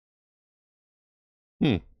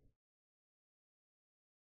Hmm.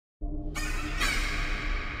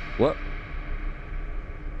 What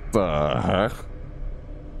the heck?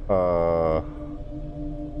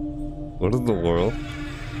 What in the world?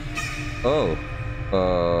 Oh,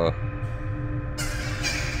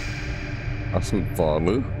 that's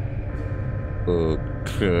funny.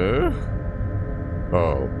 Okay.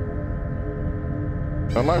 Oh.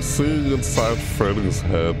 Am I seeing inside Freddy's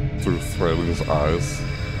head through Freddy's eyes?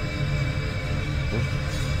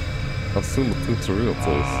 I've seen the pizzeria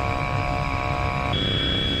place.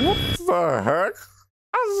 What the heck?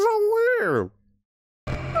 That's so weird.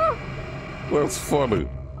 That's funny.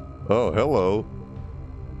 Oh, hello.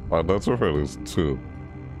 My nuts are Freddy's too.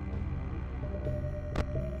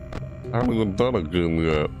 I haven't even done a game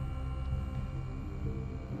yet.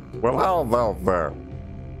 Well, how about that?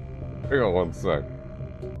 Hang on one sec.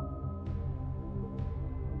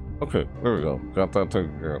 Okay, there we go. Got that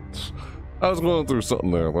taken care of. I was going through something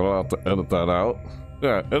there, but I'll have to edit that out.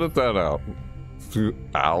 Yeah, edit that out.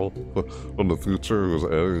 Al, from the future who's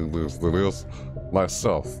editing these videos.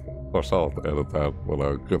 Myself. Of course, I'll have to edit that when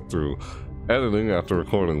I get through editing after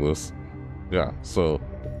recording this. Yeah, so,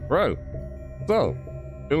 right. So,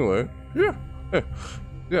 anyway, yeah,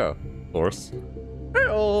 of course.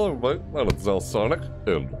 Hello, everybody. My name is Sonic,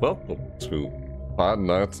 and welcome to Five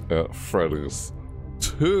Nights at Freddy's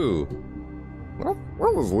 2. That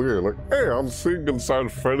was weird. Like, hey, I'm seeing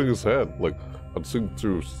inside Freddy's head. Like, I'm seeing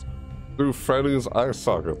through Freddy's eye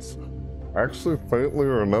sockets. I actually faintly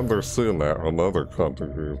remember seeing that on other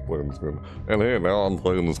content creators playing this game. And hey, now I'm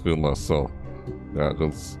playing this game myself. Yeah,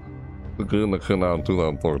 it's the game that came out in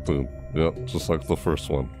 2014. Yep, just like the first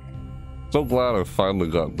one. So glad I finally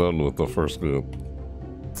got done with the first game.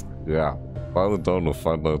 Yeah, finally done with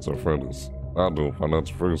Five Nights at Freddy's. I'm doing Five Nights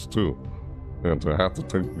at Freddy's 2. And to have to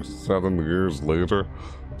take me 7 years later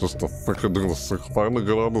just to freaking finally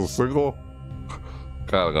get on the single?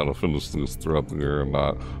 Kinda gotta finish these throughout the year and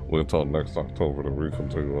not wait until next October to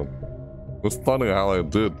recontinue them. It's funny how I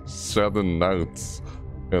did 7 nights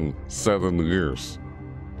in 7 years.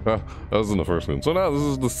 That was in the first game. So now this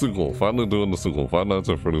is the sequel. Finally doing the sequel. Five Nights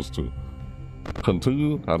at Freddy's 2.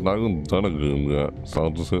 Continue. I've not even done a game yet, so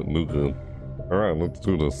I'll just hit new game. Alright, let's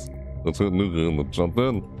do this. Let's hit new game. Let's jump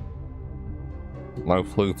in. My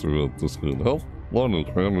playthrough of this game. Help. Morning,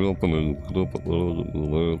 cram me open and get up a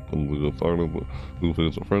little and we get started with new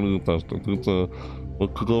page of Freddy, touch the pizza.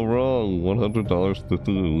 What could go wrong? $100 to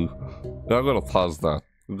do. Yeah, I'm gonna pause that.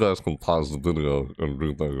 You guys can pause the video and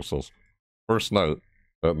read that yourselves. First night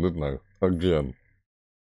at midnight. Again.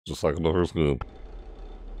 Just like in the first game.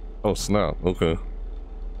 Oh snap, okay.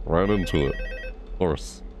 Right into it. Of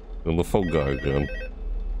course. And the phone guy again.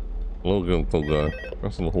 Hello again, phone guy.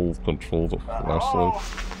 Pressing the hold control the flashlight.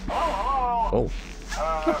 Hello.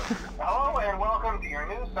 Hello and welcome to your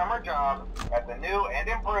new summer job at the new and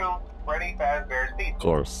improved Freddy Fazbear's Pizza. Of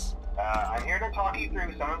course. I'm here to talk you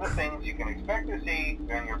through some of the things you can expect to see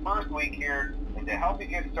during your first week here and to help you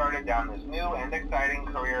get started down this new and exciting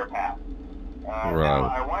career path. Right. Now,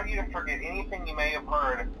 I want you to forget anything you may have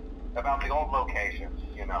heard about the old locations,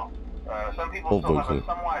 you know. Some people still have a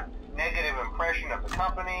somewhat negative impression of the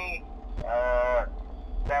company.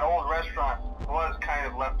 That old restaurant was kind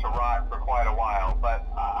of left to rot for quite a while, but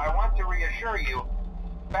I want to reassure you,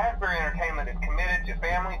 Fazbear Entertainment is committed to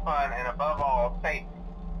family fun and above all, safety.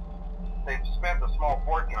 They've spent a small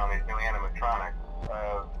fortune on these new animatronics.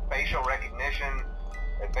 Facial recognition,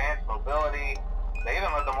 advanced mobility, they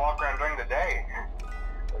even let them walk around during the day.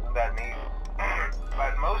 Isn't that neat?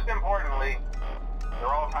 But most importantly,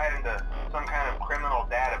 they're all tied into some kind of criminal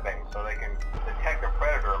database so they can detect a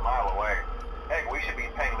predator a mile away. Heck, we should be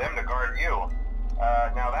paying them to guard you.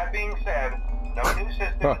 Now that being said, no new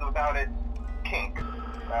system is without its kinks.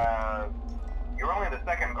 You're only the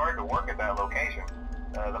second guard to work at that location.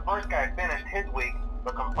 The first guy finished his week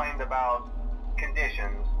but complained about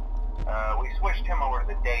conditions. We switched him over to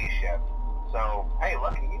the day shift. So, hey,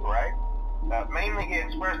 lucky you, right? Mainly he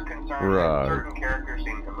expressed concern that certain characters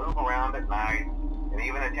seem to move around at night and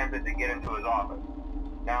even attempted to get into his office.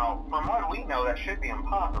 Now, from what we know, that should be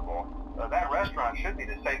impossible. That restaurant should be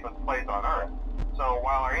the safest place on Earth. So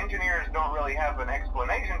while our engineers don't really have an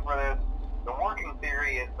explanation for this, the working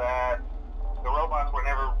theory is that the robots were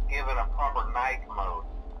never given a proper night mode.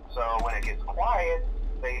 So when it gets quiet,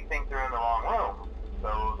 they think they're in the wrong room.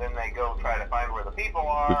 So then they go try to find where the people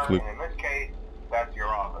are, and in this case, that's your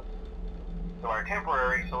office. So our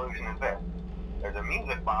temporary solution is this. There's a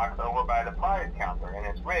music box over by the prize counter, and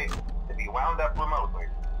it's rigged to be wound up remotely.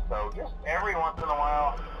 So just every once in a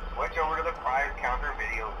while, switch over to the prize counter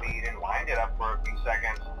video feed and wind it up for a few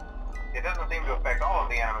seconds. It doesn't seem to affect all of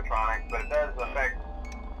the animatronics, but it does affect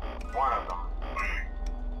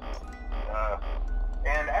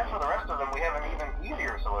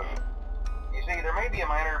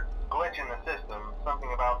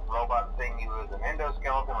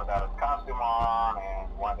without his costume on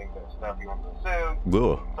and wanting to stuff you into the suit.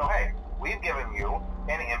 Ugh. So hey, we've given you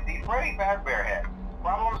an empty Freddy Fazbear head.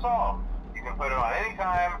 Problem solved. You can put it on any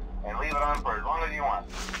time and leave it on for as long as you want.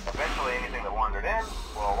 Eventually anything that wandered in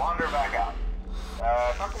will wander back out.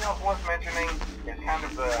 Something else worth mentioning is kind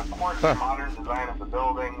of the quirky modern design of the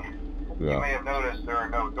building. Yeah. You may have noticed there are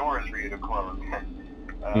no doors for you to close.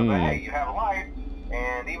 But hey, you have a light,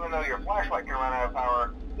 and even though your flashlight can run out of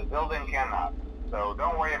power, the building cannot. So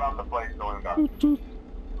don't worry about the place going dark.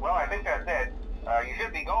 Well, I think that's it. You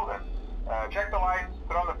should be golden. Check the lights,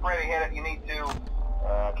 put on the Freddy head if you need to.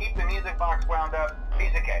 Keep the music box wound up.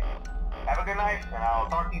 Piece of cake. Have a good night, and I'll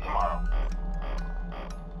talk to you tomorrow.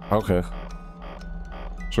 Okay.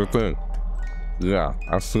 Sure thing. Yeah,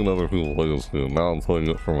 I've seen other people play this game. Now I'm playing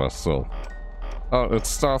it for myself. It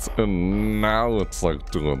stops, and now it's like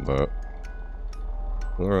doing that.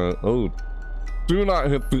 Alright, oh. Do not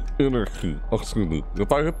hit the inner key. Oh, excuse me.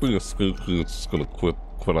 If I hit the escape key, it's just gonna quit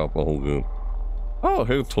out the whole game. Oh,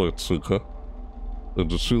 hey, Toyotsuka.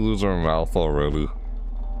 Did she lose her mouth already?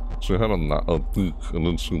 She had a beak, and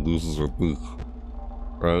then she loses her beak.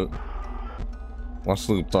 Right? Watch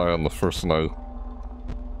them die on the first night.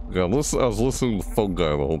 Yeah, I was listening to the phone guy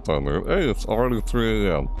the whole time there. Hey, it's already 3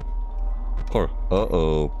 a.m. Of course.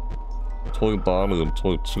 Uh-oh. Toy Bonnie and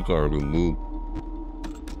Toy Chica already moved.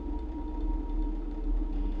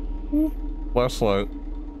 Flashlight.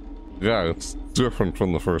 Yeah, it's different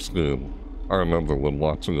from the first game. I remember when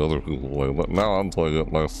watching other people play, but now I'm playing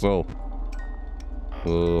it myself.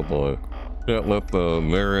 Oh boy. Can't let the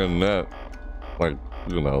marionette, like,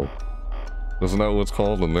 you know. Isn't that what's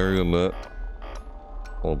called, a marionette?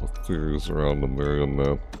 All the theories around the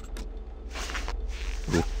marionette.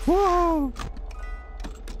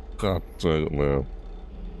 God dang it, man.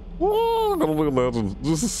 Oh, I can only imagine.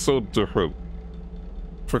 This is so different.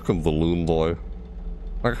 Frickin' Balloon Boy.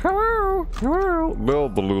 Like, hello, hello. No,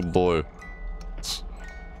 Balloon Boy.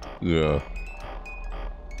 Yeah.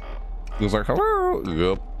 He's like, hello.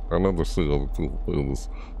 Yep. I never see other people play this.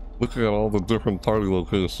 Looking at all the different party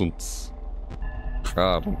locations.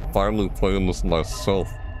 God, I'm finally playing this myself.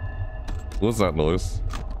 What's that noise?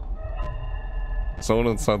 Someone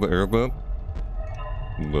inside the airbed?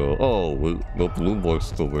 No. Oh, wait. No, Balloon Boy's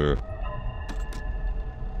still there.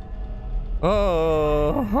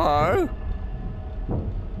 Hi.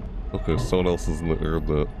 Okay, someone else is in the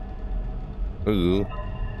airbed. Hello.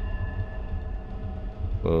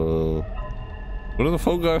 What did the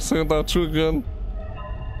phone guy say about you again?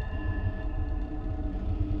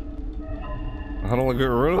 How do I get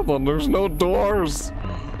rid of them? There's no doors!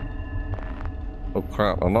 Oh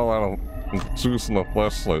crap, I'm not out of juice in the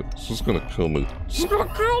flashlight. She's gonna kill me. She's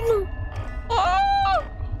gonna kill me! Ah!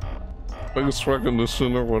 Face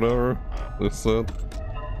recognition or whatever they said.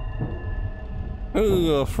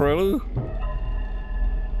 Hey, Freddy?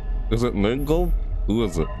 Is it Mingle? Who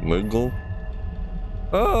is it? Mingle?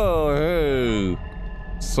 Oh, hey!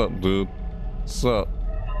 What's up, dude? What's up?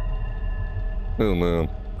 Hey, man.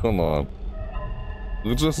 Come on.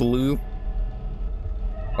 You just leave?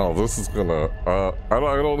 Oh, this is gonna, I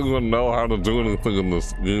don't even know how to do anything in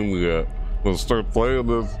this game yet. Let's start playing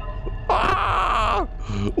this. Ah!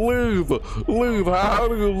 Leave! Leave! How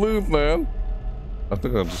do you leave, man? I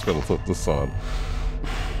think I'm just gonna put this on.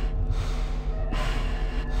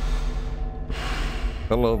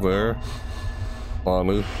 Hello there,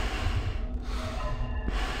 Bonnie.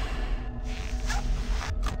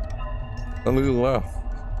 And you left.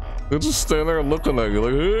 They just stand there looking at you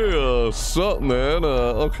like, hey, what's up, man?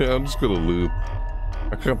 Okay, I'm just gonna leave.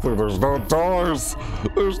 I can't believe there's no doors!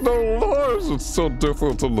 There's no doors! It's so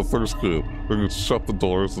different from the first game. Where you shut the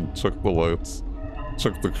doors and check the lights,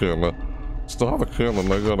 check the camera. Still have a camera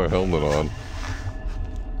and they got a helmet on.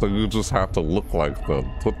 So you just have to look like them.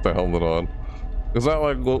 Put the helmet on. Is that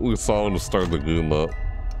like what we saw when we started the game up?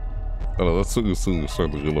 I know, that's what you see when you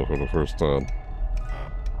start the game up for the first time.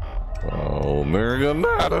 Oh,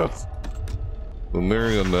 Marionetta! The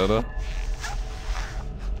Marionetta.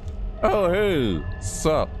 Oh, hey! What's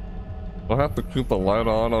up? Do I have to keep the light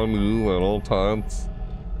on you at all times?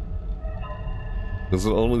 Is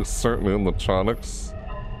it only certain animatronics?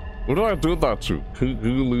 What do I do without you? Can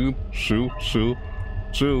you leave? Shoo, shoo,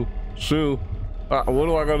 shoo, shoo. What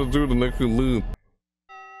do I gotta do to make you leave?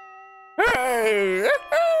 Hey!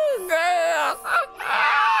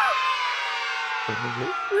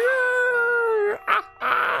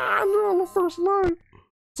 On the first night.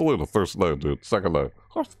 It's only the first night, dude. Second night. Of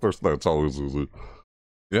course, the first night's always easy.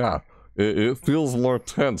 Yeah, it feels more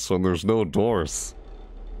tense when there's no doors.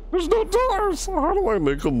 There's no doors! How do I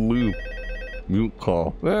make them leave? Mute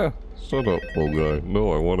call. Eh, shut up, little guy.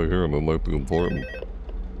 No, I want to hear anything important.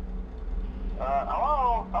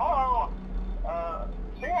 Hello? Hello?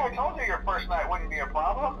 See, I told you your first night wouldn't be a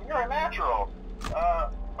problem. You're a natural.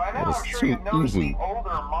 By now I'm sure you've noticed the older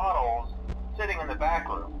models sitting in the back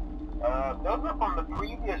room. Those are from the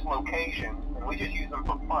previous location, and we just use them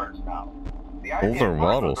for parts now. The idea older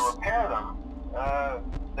models. To repair them.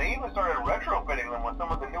 They even started retrofitting them with some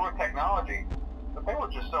of the newer technology, but they were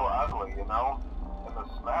just so ugly, you know, and the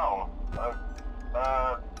smell.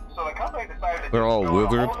 So the company decided to they're all go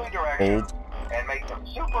withered, in a whole new direction old, and make them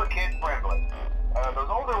super kid friendly. Those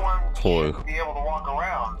older ones should be able to walk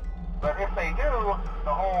around, but if they do,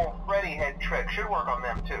 the whole Freddy head trick should work on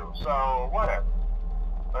them too. So whatever.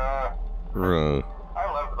 Right. I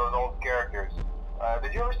loved those old characters.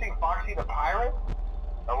 Did you ever see Foxy the Pirate?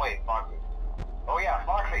 Oh wait, Foxy. Oh yeah,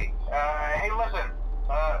 Foxy. Hey listen,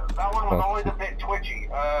 that one was always a bit twitchy.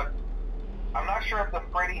 I'm not sure if the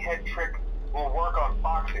Freddy head trick will work on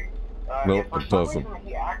Foxy. Nope, if for it some doesn't. reason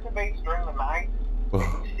he activates during the night, and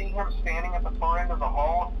you see him standing at the far end of the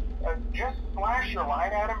hall, just flash your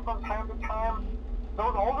light at him from time to time.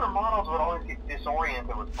 Those older models would always get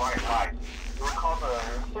disoriented with bright lights. It would cause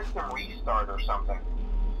a system restart or something.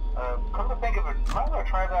 Come to think of it, you might want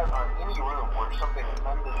to try that on any room where something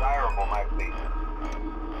undesirable might be.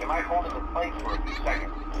 It might hold him in place for a few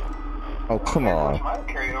seconds. Oh, come on. Might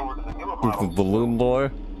carry it over to the newer The models. balloon boy?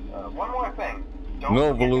 One more thing. Don't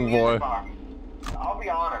No, forget balloon the music boy. box. I'll be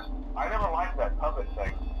honest, I never liked that puppet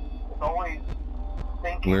thing. It's always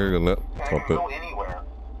thinking, Marionette and it can puppet. go anywhere.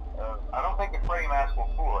 I don't think the Freddy mask will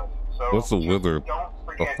fool it. So What's a withered? don't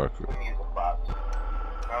forget the music box.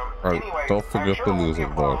 Alright, Anyway, don't forget sure the it won't music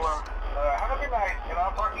be a box. problem. Have a good night, and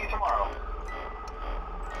I'll talk to you tomorrow.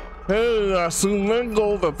 Hey, I see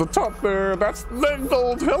Mangold at the top there. That's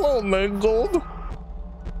Mangold. Hello, Mangold.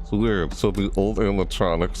 So weird. So the old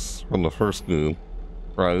animatronics from the first game,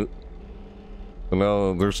 right? And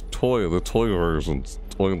now there's the toy versions.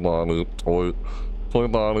 Toy Nanu, toy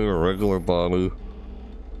Nanu, or regular Nanu,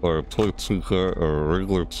 or toy Tsuka, or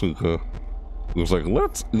regular Tsuka. It was like,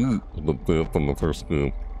 let's eat the bit from the first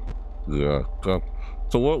game. Yeah, God.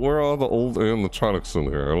 So where are all the old animatronics in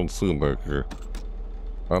here? I don't see them back here.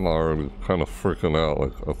 I'm already kind of freaking out.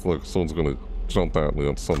 Like, I feel like someone's gonna jump at me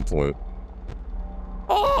at some point.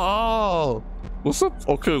 Oh! What's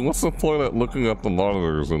the point at looking at the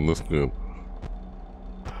monitors in this game?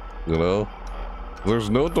 You know? There's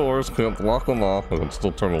no doors, can't lock them off. I can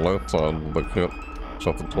still turn the lights on, but I can't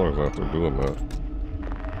shut the doors after doing that.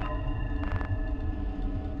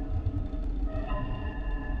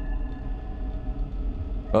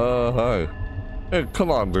 Hi. Hey,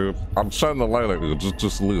 come on, dude. I'm shining the light at you.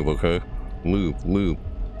 Just leave, okay? Leave.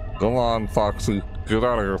 Come on, Foxy. Get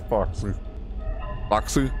out of here, Foxy.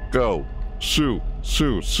 Foxy, go. Shoot,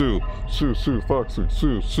 Foxy,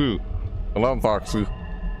 shoot. Come on, Foxy.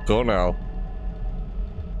 Go now.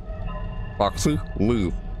 Foxy,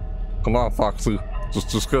 leave. Come on, Foxy.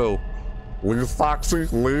 Just go. Leave, Foxy,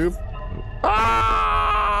 leave.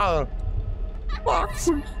 Ah!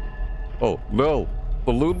 Foxy. Oh, no.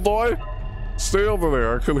 Balloon boy? Stay over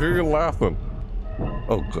there. I can hear you laughing.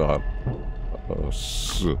 Oh, God. Oh,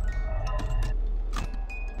 shit.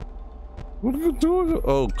 What are you doing?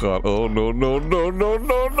 Oh, God. Oh, no.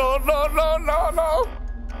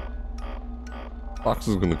 Fox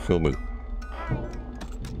is gonna kill me.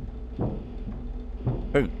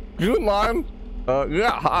 Hey, you in line?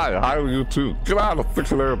 Yeah, hi, you too. Get out of the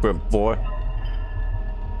freaking airplane, boy.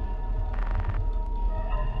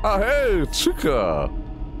 Oh, hey, Chica.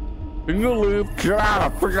 Can you leave? Get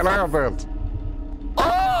out of the freaking airplane.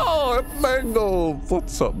 Oh, it's Mangold.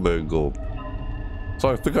 What's up, Mangold? So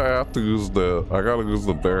I think I have to use I gotta use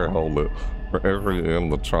the bear helmet for every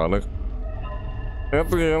animatronic.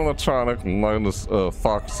 Every animatronic minus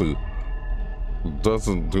Foxy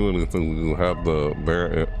doesn't do anything when you have the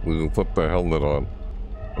bear, when you put the helmet on.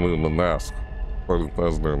 I mean the mask. Freddy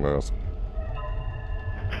Fazbear mask.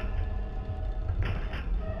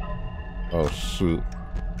 Oh shoot.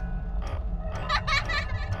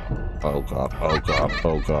 Oh god, oh god,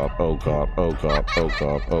 oh god, oh god, oh god, oh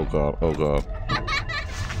god, oh god, oh god.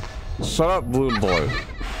 Shut up, Balloon Boy.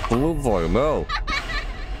 Balloon Boy, no.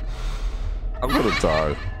 I'm gonna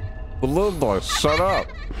die. Balloon Boy, shut up.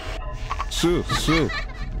 Shoot.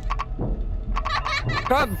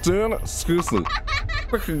 God damn it. Excuse me.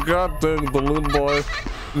 Freaking goddamn Balloon Boy.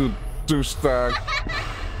 You douchebag.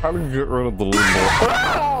 How do you get rid of Balloon Boy?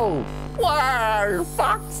 Oh! Why?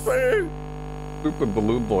 Foxy! Stupid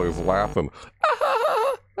Balloon Boy is laughing.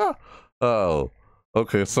 Oh.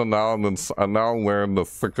 Okay, so now I'm wearing the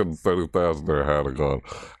freaking Freddy Fazbear hat again.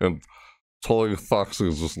 And Toy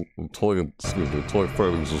Freddy's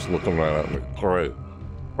just looking right at me. Great.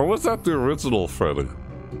 Or was that the original Freddy?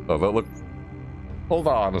 Oh, that looked... Hold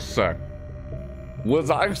on a sec. Was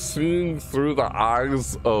I seeing through the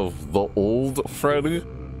eyes of the old Freddy?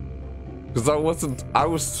 Because I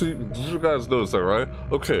was seeing... Did you guys notice that, right?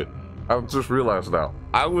 Okay, I just realized now.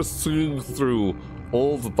 I was seeing through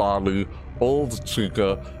old Bonnie, old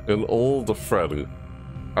Chica, and old Freddy.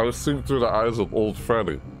 I was seeing through the eyes of old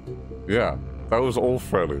Freddy. Yeah, that was old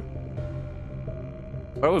Freddy.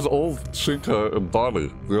 That was old Chica and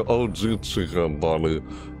Bonnie. The OG Chica and Bonnie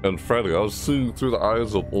and Freddy. I was seeing through the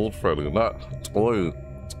eyes of old Freddy, not toy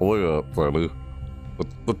Freddy.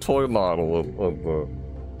 The toy model of the,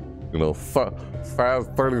 you know, 30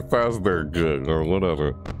 Fazbear gig or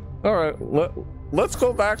whatever. Alright, let's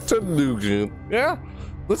go back to new game. Yeah?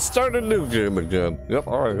 Let's start a new game again. Yep,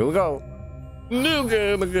 alright, here we go. New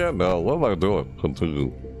game again. No, what am I doing?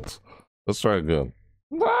 Continue. Let's try again.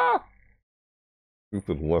 Ah!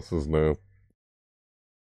 Stupid, what's his name?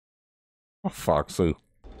 Oh, Foxy.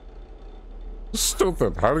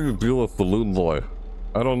 Stupid, how do you deal with Balloon Boy?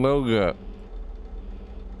 I don't know yet.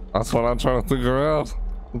 That's what I'm trying to figure out.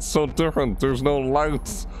 It's so different, there's no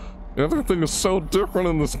lights. Everything is so different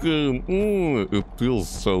in this game. It feels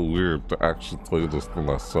so weird to actually play this for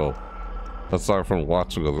myself. Aside from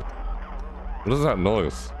watching it. What is that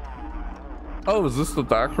noise? Oh, is this the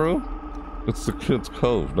back room? It's the Kid's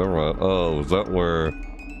Cove, never mind. Oh, is that where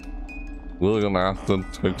William Afton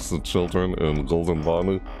takes the children in Golden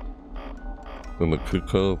Bonnie? In the Kid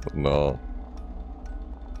Cove? No.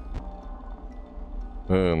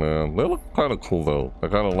 Hey man, they look kind of cool though. I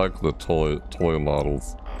kind of like the toy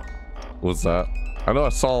models. What's that? I know I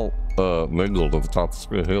saw Mingled at the top of the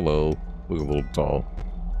screen. Hello, look at the little doll.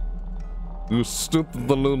 You stupid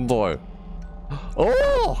balloon boy.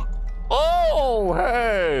 Oh! Oh,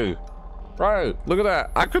 hey! Right, look at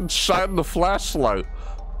that. I can shine the flashlight.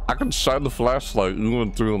 I can shine the flashlight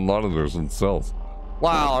even through the monitors themselves.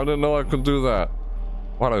 Wow, I didn't know I could do that.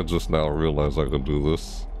 Why did I just now realize I could do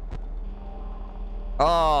this?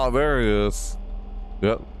 Ah, there he is.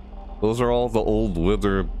 Yep. Those are all the old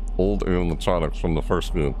withered, old animatronics from the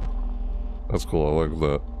first game. That's cool, I like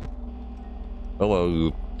that.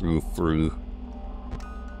 Hello, you three.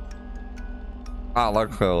 I like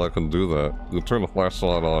how I can do that. You turn the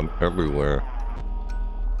flashlight on everywhere.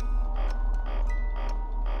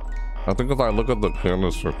 I think if I look at the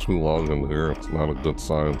cameras for too long in here, it's not a good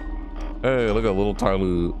sign. Hey, look at little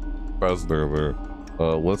tiny Fazbear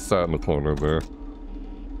there. What's that in the corner there?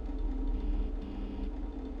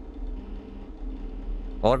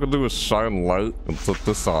 All I can do is shine light and put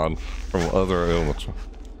this on from other animatronics.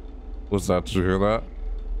 What's that? Did you hear that?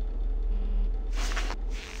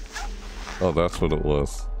 Oh, that's what it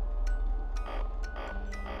was.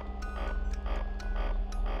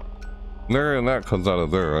 Nary and that comes out of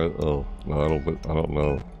there, right? Oh, no, I don't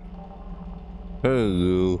know. Hey,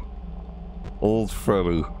 you. Old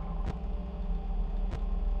Freddy.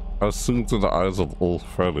 I was seeing through the eyes of old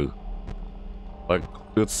Freddy. Like,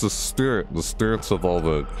 it's the spirits of all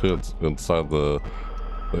the kids inside the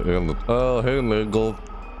oh, hey, Niggled.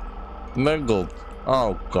 Niggled.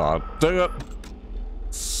 Oh, God. Dang it.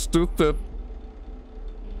 Stupid.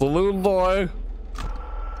 Balloon boy.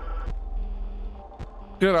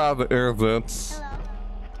 Get out of the air vents.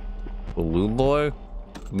 Hello. Balloon boy?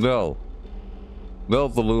 No. No,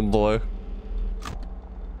 balloon boy.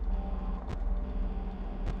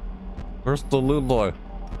 Where's balloon boy?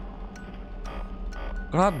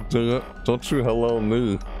 God dang it. Don't you hello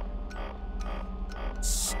me.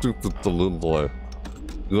 Stupid balloon boy.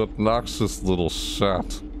 You obnoxious little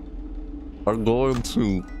shat. I'm going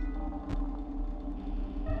to...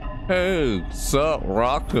 Hey, sup,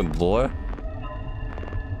 rockin' boy?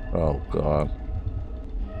 Oh, God.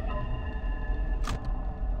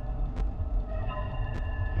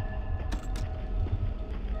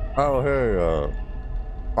 Oh, hey,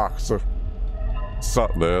 Boxer.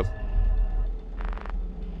 Sup, man?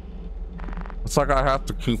 It's like I have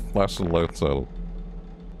to keep flashing lights at him.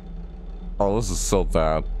 Oh, this is so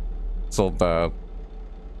bad. So bad.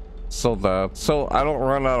 So bad. So I don't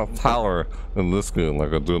run out of power in this game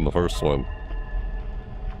like I do in the first one.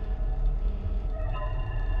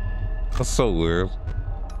 That's so weird.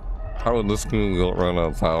 How in this game you don't run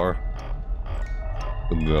out of power?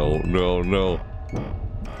 No, no, no.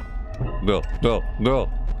 No, no, no.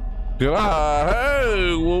 Get out!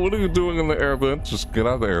 Hey! Well, what are you doing in the air vent? Just get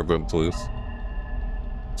out of the air vent, please.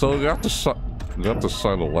 So you have to shine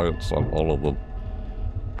the lights on all of them.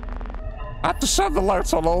 I have to shine the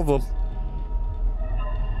lights on all of them.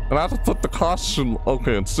 And I have to put the caution...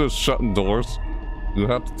 Okay, instead of shutting doors, you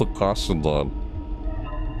have to put cautions on.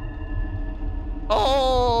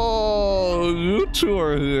 Oh, you two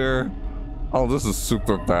are here. Oh, this is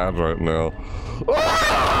super bad right now.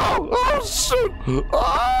 Oh, oh shit!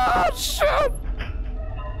 Oh shit!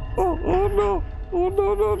 Oh, oh no! Oh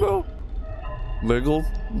no no no! Niggle?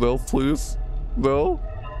 No, please. No.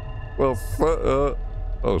 Oh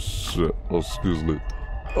shit! Oh, excuse me.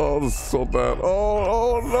 Oh, this is so bad. Oh,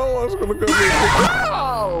 oh no! It's gonna get me.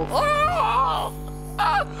 Oh! Oh!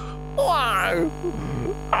 Ah, why?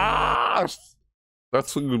 Ah!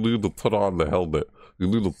 That's when you need to put on the helmet. You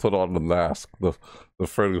need to put on the mask, the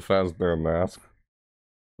Freddy Fazbear mask.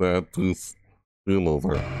 That is, you know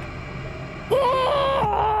there.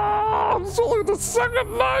 Oh, it's only the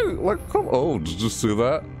second night. Like, come. Oh, did you see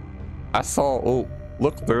that? I saw. Oh,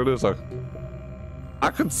 look, there it is. I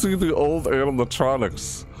could see the old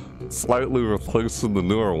animatronics slightly replacing the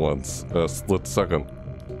newer ones. A split second.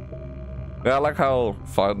 Yeah, I like how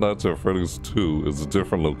Five Nights at Freddy's 2 is a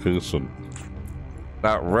different location.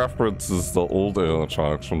 That references the old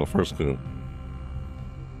animatronics from the first game.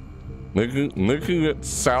 Making it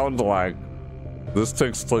sound like this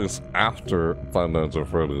takes place after Five Nights at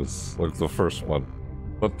Freddy's, like the first one.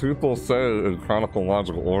 But people say in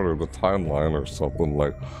chronological order, the timeline or something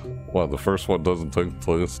like, what, the first one doesn't take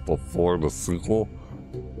place before the sequel?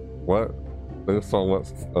 What? Based on what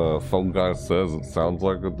some guy says, it sounds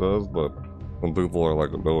like it does, but when people are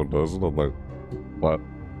like, no, it doesn't, I'm like, what?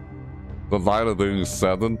 The night of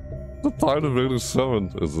 87? The night of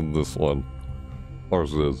 87 is in this one. Of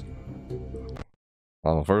course it is.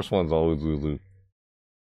 The first one's always easy.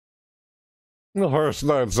 The first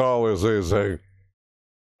night's always easy.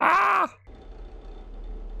 Ah!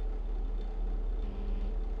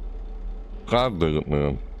 God dang it,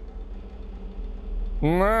 man.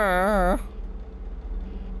 Nah.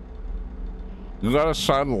 You gotta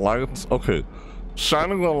shine lights? Okay.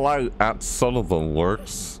 Shining a light at some of them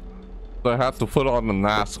works. I have to put on the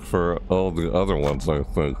mask for all the other ones, I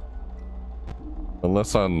think.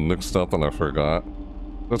 Unless I mixed up and I forgot.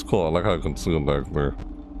 That's cool, I like how I can see them back there.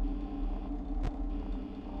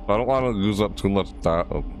 I don't want to use up too much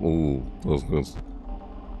ooh, that's good.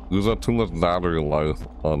 Use up too much battery life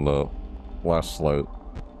on the flashlight.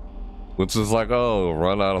 Which is like, oh,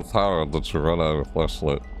 run out of power, but you run out of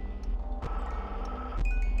flashlight.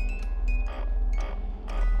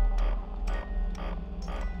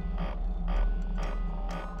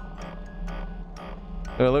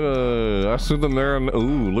 Yeah, look at, I see the marionette.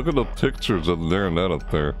 Ooh, look at the pictures of the marionette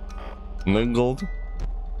up there. Mangled.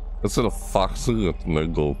 Instead of Foxy, it's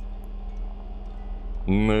Mangled.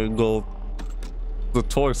 Mangled. The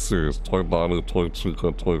toy series. Toy Bonnie, Toy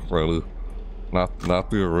Chica, Toy Freddy. Not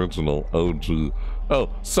the original OG. Oh,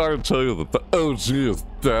 sorry to tell you that the OG is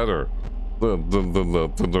better than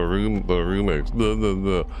the remakes.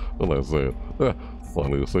 What did I say?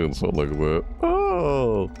 Funny saying something like that.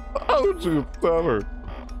 Oh, OG is better.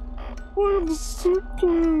 What the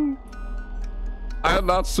sequel? I had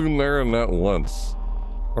not seen Marionette once.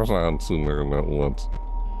 Of course I hadn't seen Marionette once.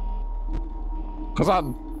 Because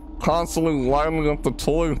I'm constantly lining up the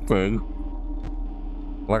toy thing.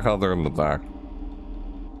 I like how they're in the back.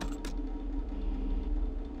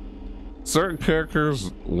 Certain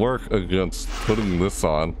characters work against putting this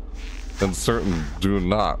on, and certain do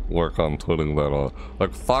not work on putting that on.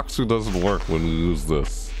 Like Foxy doesn't work when you use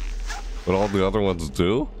this, but all the other ones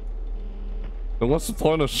do? Then what's the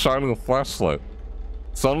point of shining a flashlight?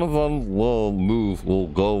 Some of them will move, will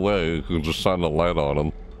go away, you can just shine a light on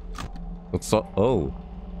them. It's oh.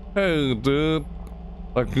 Hey dude,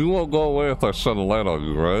 like you won't go away if I shine a light on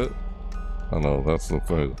you, right? I know, that's the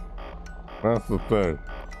thing. That's the thing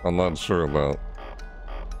I'm not sure about.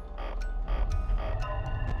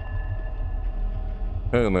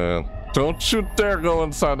 Hey man, don't you dare go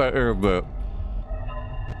inside that air bit.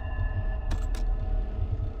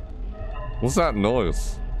 What's that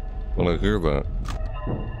noise when I hear that?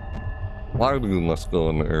 Why do you must go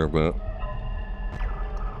in the air bit?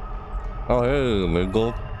 Oh hey,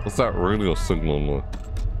 Niggle. What's that radio signal noise?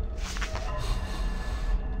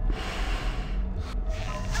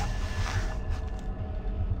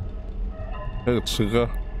 Hey Chica.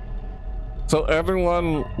 So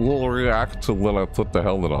everyone will react to when I put the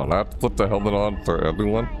helmet on. I have to put the helmet on for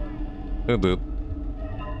everyone? Hey dude.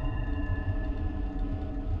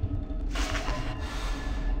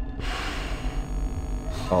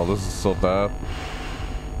 Oh, this is so bad.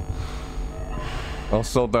 Oh,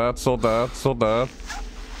 so bad, so bad, so bad.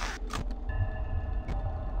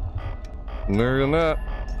 Marionette,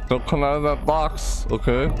 don't come out of that box,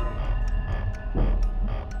 okay?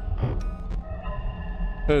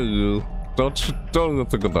 Hey you, don't even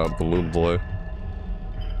think about balloon delay.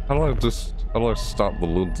 How do I stop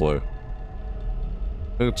balloon delay?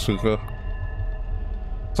 Hey Chica,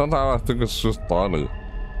 Sometimes I think it's just Bonnie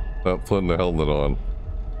that putting the helmet on.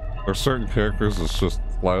 There are certain characters that's just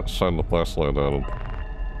shine the flashlight at them.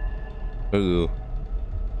 Hey,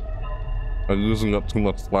 I'm using up too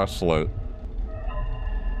much flashlight.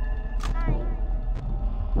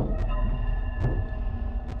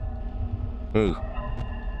 Hey.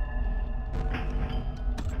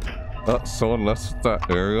 Someone messed with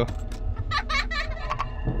that area.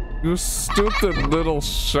 You stupid little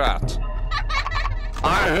shat.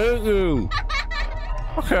 I hate you!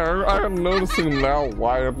 Okay, I am noticing now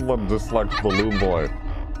why everyone dislikes Balloon Boy.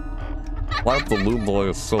 Why Balloon Boy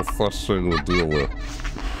is so frustrating to deal with.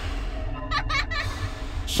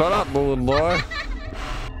 Shut up, Balloon Boy!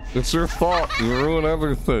 It's your fault, you ruin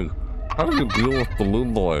everything. How do you deal with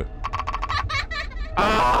Balloon Boy?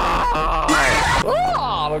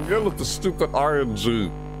 Again with the stupid RNG.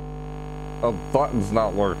 A button's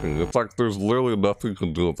not working. It's like there's literally nothing you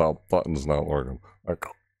can do without buttons not working. Like,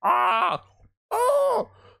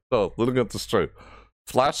 So, let me get this straight.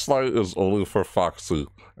 Flashlight is only for Foxy.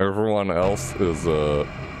 Everyone else is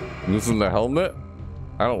using the helmet.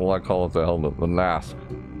 I don't like calling it the helmet, the mask.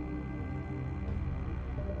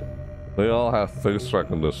 They all have face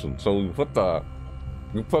recognition. So you put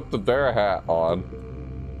the bear hat on.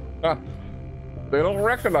 They don't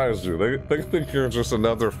recognize you. They think you're just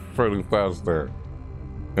another Freddy Fazbear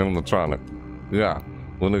animatronic. Yeah,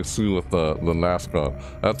 when they see you with the mask on.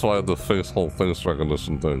 That's why the whole face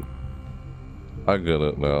recognition thing. I get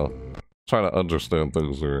it now. I'm trying to understand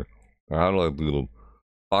things here. How do I do them?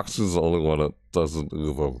 Foxy's the only one that doesn't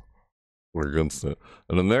do them. We're against it.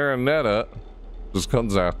 And the Marionette just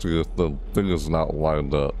comes after you if the thing is not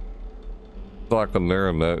lined up. I feel like a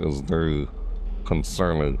Marionette is very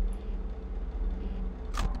concerning.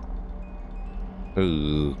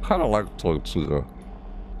 Kind of like Toy Chica.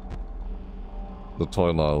 The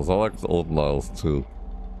toy Niles. I like the old Niles too.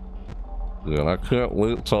 Yeah, and I can't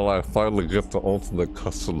wait till I finally get the ultimate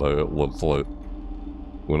custom night at one point.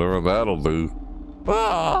 Whatever that'll be.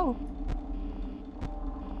 Ah!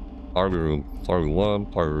 Party room. Party 1,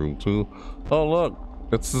 party room 2. Oh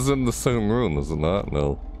look! This is in the same room, is it not?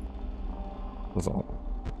 No. That's all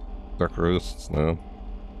decorations now.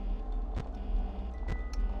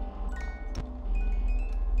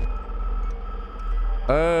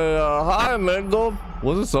 Hey, hi, Mingle.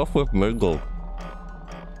 What is up with Mingle?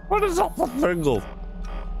 What is up with Mingle?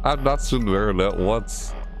 I've not seen Marionette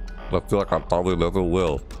once. I feel like I probably never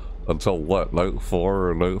will. Until what, night 4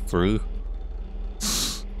 or night 3?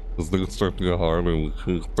 This thing's starting to get hard and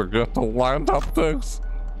we forget to wind up things.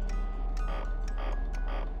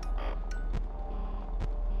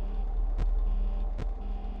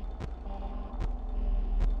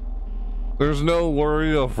 There's no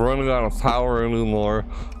worry of running out of power anymore.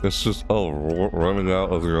 It's just, running out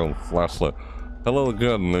of your own flashlight. Hello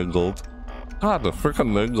again, Mingled. God, the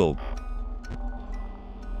freaking Mingled.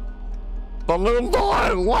 Balloon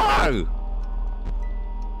Boy, why?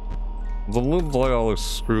 Balloon Boy always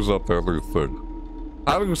screws up everything.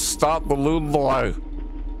 How do you stop Balloon Boy?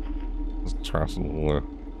 Just trash in the way.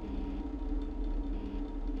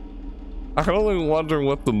 I can only wonder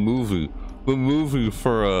what the movie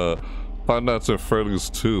for, Five Nights at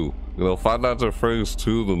Freddy's 2. You know, Five Nights at Freddy's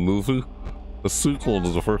 2, the movie? The sequel to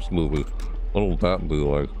the first movie. What will that be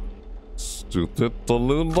like? Stupid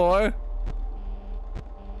Balloon Boy?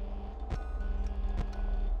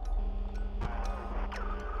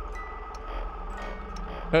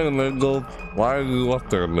 Hey, Niggle. Why are you up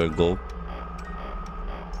there, Niggle?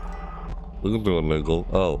 We can do a Niggle.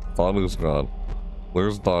 Oh, Donnie's gone.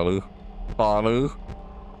 Where's Donnie? Donnie?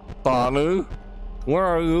 Donnie? Where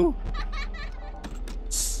are you?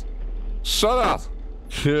 Shut up,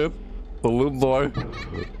 kid. Balloon Boy.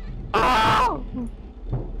 Ah!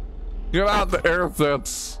 Get out the air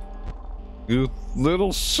vents. You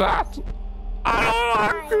little shot. I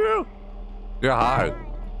don't like you. Yeah, hi.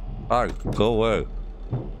 Hi, go away.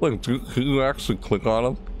 Wait, can you actually click on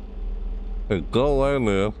him? Hey, go away,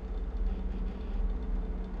 man.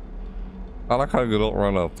 I like how you don't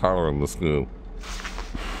run out of power in this game.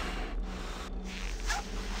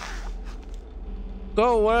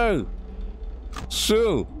 Go away!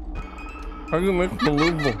 Shoo! How do you make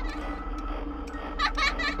Balloon Boy?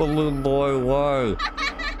 Balloon Boy, why?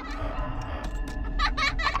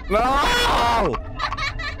 No!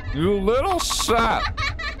 You little shit!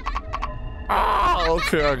 Ah,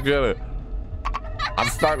 okay, I get it. I'm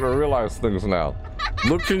starting to realize things now.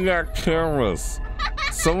 Looking at cameras.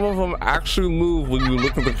 Some of them actually move when you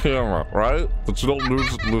look at the camera, right? But you don't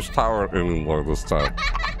lose power anymore this time.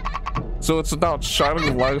 So it's about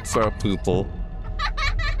shining lights at people.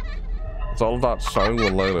 It's all about shining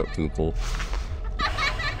the light at people.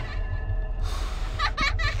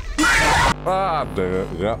 Ah, dang it.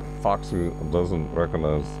 Yeah, Foxy doesn't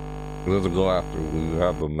recognize. He doesn't go after when you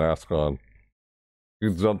have the mask on.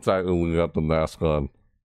 He jumps at you when you have the mask on.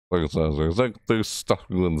 Like it says there. It's like they stuff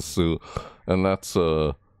you in the suit. And that's,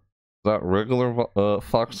 is that regular,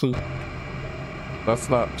 Foxy? That's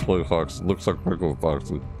not Toy Foxy. It looks like regular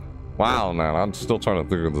Foxy. Wow, man, I'm still trying to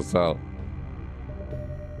figure this out.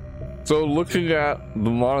 So looking at the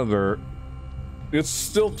monitor, it's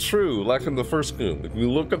still true, like in the first game. If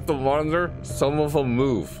you look at the monitor, some of them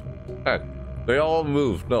move. Hey, they all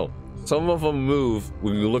move. No, some of them move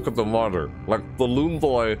when you look at the monitor. Like Balloon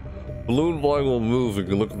Boy will move if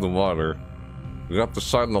you look at the monitor. You have to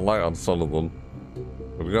shine the light on some of them.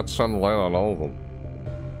 But you got to shine the light on all of them.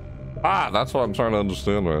 Ah, that's what I'm trying to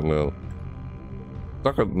understand right now. It's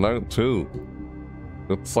like at night too.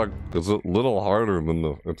 It's like, it's a little harder than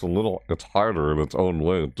the, it's harder in its own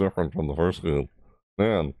way, different from the first game.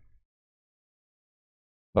 Man.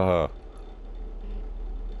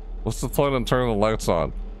 What's the point in turning the lights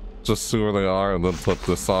on? Just see where they are and then put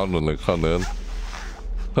this on when they come in?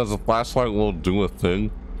 Because the flashlight will do a thing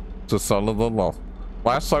to some of them. Well,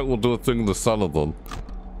 flashlight will do a thing to some of them.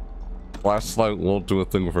 Flashlight won't do a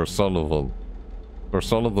thing for some of them. For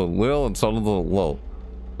some of them will and some of them won't.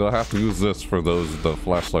 They'll have to use this for those the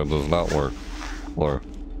flashlight does not work for.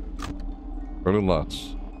 Pretty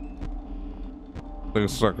much.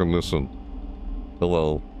 Face recognition.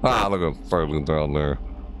 Hello. Ah, look at Freddy down there.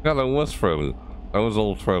 Yeah, that was Freddy. That was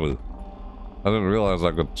old Freddy. I didn't realize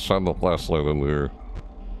I could shine the flashlight in here.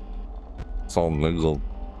 It's all mingled.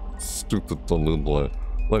 Stupid balloon boy.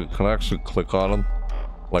 Wait, can I actually click on him?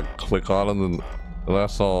 Like, click on him and I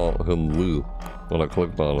saw him move when I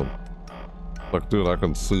clicked on him. Like, dude, I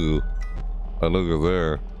can see you. I know you're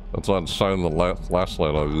there. That's why I'm shining the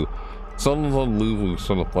flashlight on you. Some of them move when you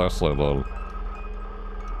shine the flashlight on them.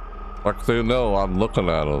 Like, they know I'm looking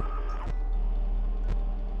at them.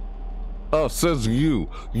 Oh, it says you.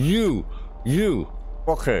 You.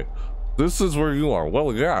 Okay. This is where you are.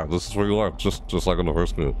 Well, yeah, this is where you are. Just like in the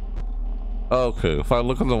first game. Okay, if I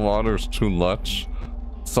look at the monitors too much,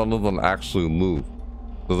 some of them actually move.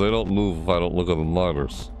 Because they don't move if I don't look at the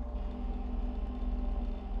monitors.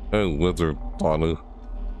 Hey, Wizard Donnie.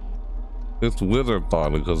 It's Wizard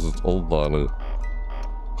Donnie because it's old Donnie.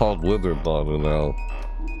 Called Wizard Donnie now.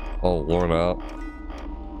 All worn out.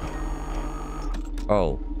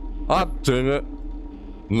 Oh. Ah, dang it.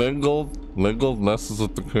 Mingled messes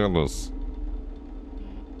with the cameras.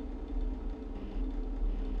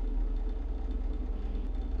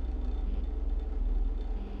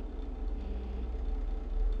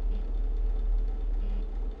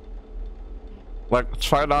 Like,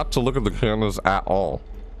 try not to look at the cameras at all,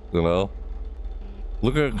 you know?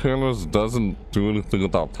 Looking at cameras doesn't do anything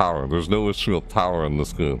without power. There's no issue with power in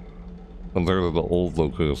this game. Compared to the old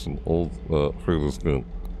location, previous game.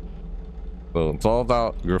 So it's all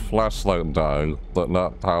about your flashlight dying, but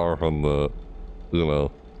not power from the, you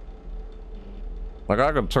know. Like,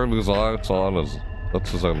 I can turn these lights on as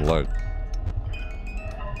much as I like.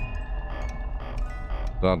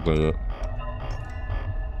 God dang it.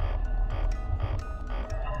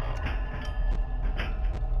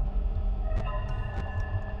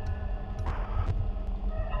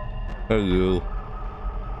 Hey, you.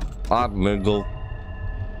 Hot Mingle.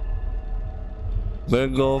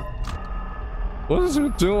 Mingle. What is he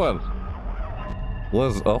doing? What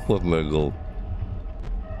is up with Mingle?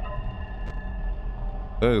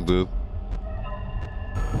 Hey, dude.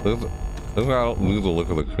 I don't need to look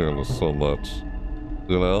at the cameras so much.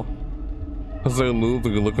 You know? Because they move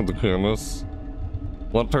and you look at the cameras.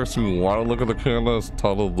 One person you want to look at the camera is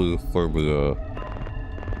probably for the,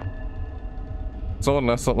 someone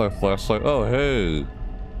messed up my flashlight. Oh, hey.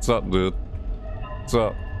 What's up, dude? What's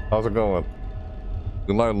up? How's it going?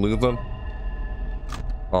 You mind leaving?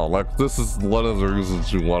 Oh, like, this is one of the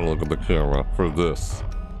reasons you want to look at the camera, for this.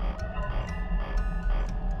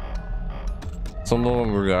 Some of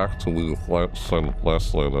them react to leave shine the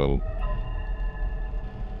flashlight at them.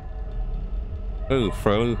 Hey,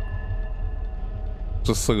 Freddy.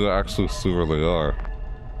 Just so you actually see where they are.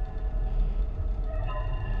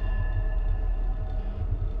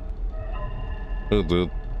 Hey,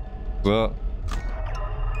 dude. That.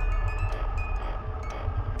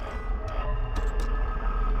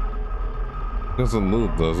 Doesn't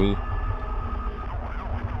move, does he?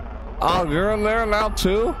 Oh, you're in there now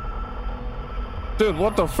too? Dude,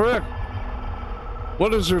 what the frick?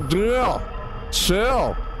 What is your deal?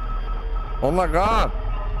 Chill. Oh my god.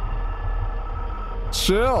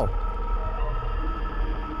 Chill.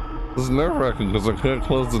 This is nerve-wracking because I can't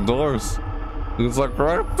close the doors. He's like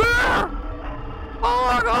right there. Oh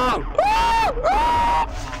my god!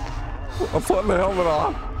 I'm putting the helmet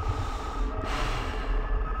on.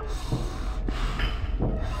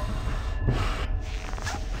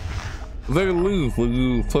 They lose when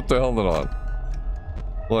you put the helmet on.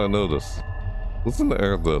 Well, I noticed. Listen to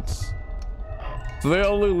air ducts. So they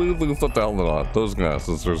only lose when you put the helmet on. Those guys,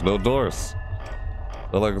 since there's no doors.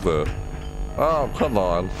 I like that. Oh, come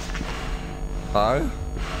on. Hi?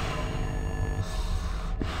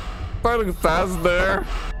 Fighting fast there.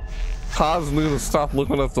 Cause me to stop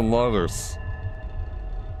looking at the monitors.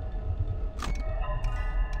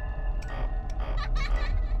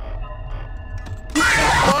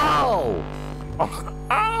 Oh!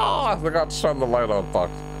 Oh, I forgot to shine the light on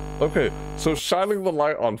Fox. Okay, so shining the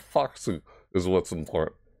light on Foxy is what's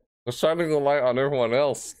important. But shining the light on everyone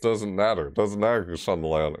else doesn't matter. It doesn't matter if you shine the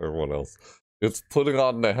light on everyone else. It's putting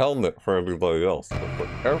on the helmet for everybody else. But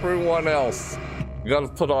for everyone else, you gotta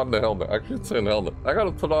put on the helmet. I keep saying helmet. I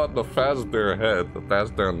gotta put on the Fazbear head, the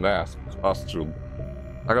Fazbear mask costume.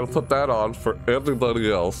 I gotta put that on for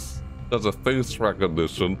everybody else as a face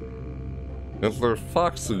recognition. And for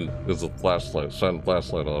Foxy is a flashlight. Shine a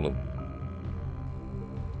flashlight on him.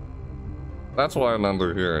 That's why I'm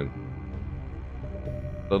under hearing.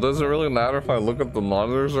 So does it really matter if I look at the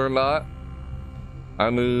monitors or not?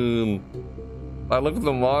 I mean, if I look at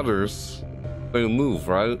the monitors, they move,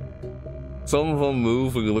 right? Some of them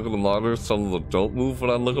move when you look at the monitors, some of them don't move when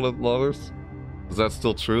I'm looking at the monitors. Is that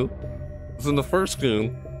still true? Because in the first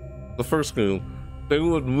game, they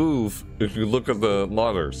would move if you look at the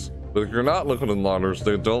monitors. But if you're not looking at the monitors,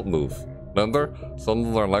 they don't move. Remember? Some of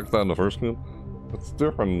them are like that in the first game. It's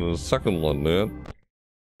different in the second one, man.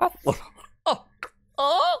 What?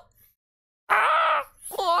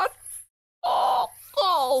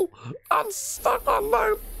 Oh, I'm stuck on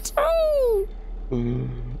leg 2.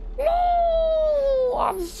 No,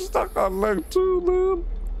 I'm stuck on leg 2, man.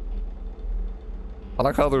 I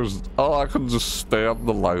like how there's. Oh, I can just stand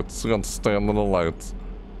the lights. You can stand in the lights.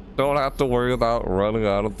 Don't have to worry about running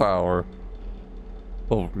out of power.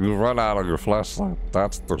 Oh, you run out of your flashlight.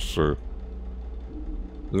 That's for sure.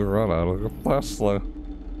 You run out of your flashlight.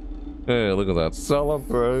 Hey, look at that.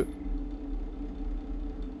 Celebrate.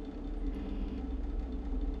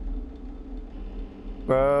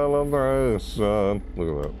 Celebration. Look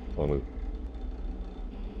at that. Funny.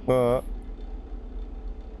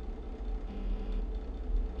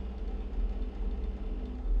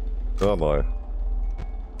 Oh boy.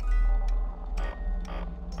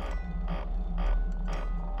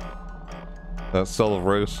 That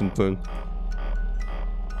celebration thing.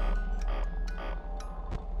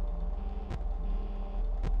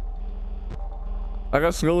 I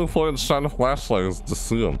guess the only point to shine a flashlight is to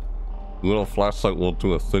see him. The little flashlight won't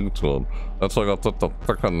do a thing to him. That's why I got to put the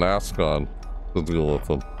frickin' mask on to deal with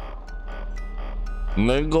him.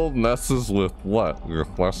 Mangled messes with what? Your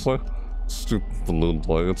flashlight? Stupid balloon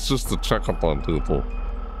boy. It's just to check up on people.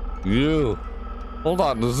 You. Hold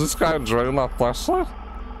on, does this guy drain my flashlight?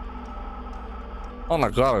 Oh my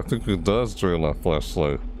god, I think he does drain my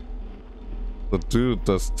flashlight. The dude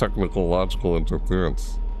does technical logical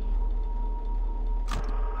interference.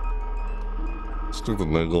 Stupid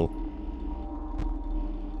niggle.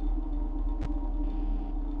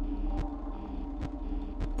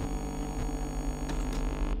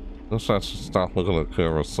 Guess I should stop looking at the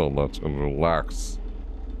camera so much and relax.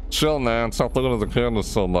 Chill, man. Stop looking at the camera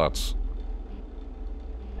so much.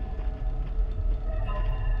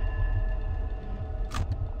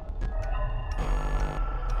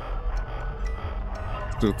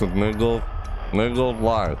 Stupid niggle. Niggle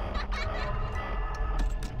life.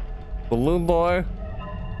 Balloon boy.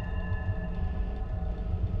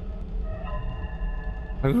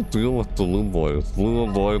 How do you deal with the Balloon Boy? Is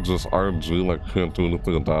Balloon Boy just RNG, like can't do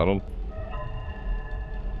anything about him?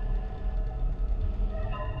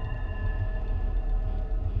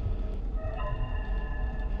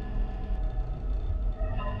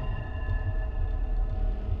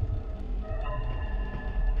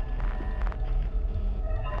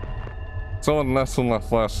 Someone messed with my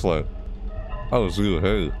flashlight. Oh, it's you.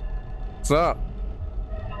 Hey. What's up?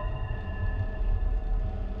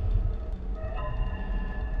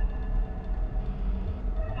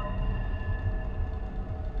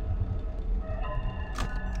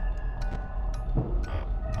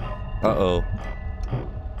 Uh-oh.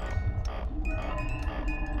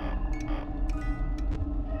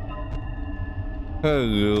 Hey,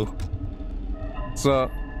 you. What's up?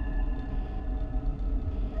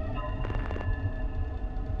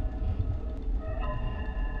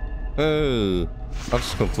 Hey. I'm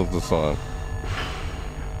just gonna put this on.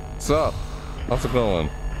 What's up? How's it going?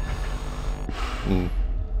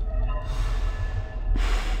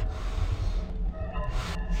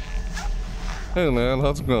 Hey man,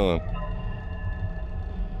 how's it going?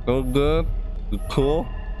 Going good? You cool?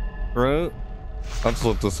 Right? I'll just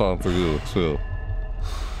let this on for you too.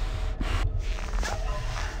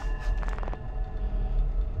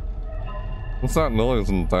 What's that noise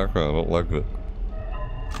in the background? I don't like it.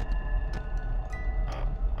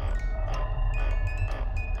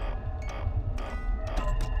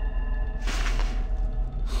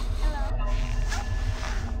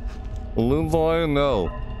 Blue boy,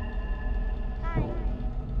 no.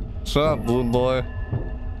 Shut up, blue boy.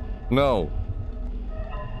 No.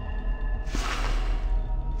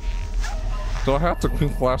 Do I have to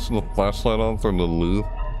keep flashing the flashlight on for the loot?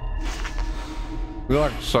 You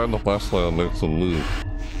like shine the flashlight on next to loot.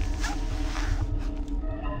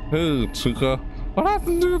 Hey, Chica. What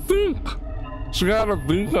happened to your beak? She got her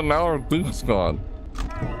beak and now her beak's gone.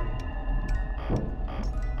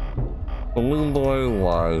 Blue boy,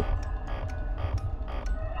 why?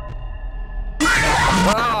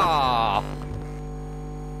 Ah!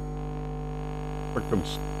 Freaking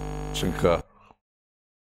Chica.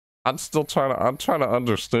 I'm trying to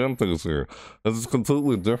understand things here. This is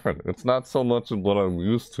completely different. It's not so much of what I'm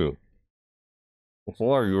used to.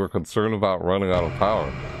 Before, you were concerned about running out of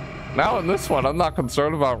power. Now in this one, I'm not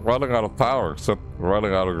concerned about running out of power, except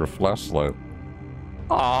running out of your flashlight.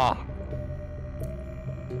 Ah!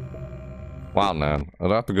 Wow, man.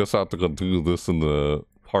 I'd have to guess I have to continue this in the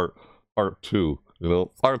part 2. You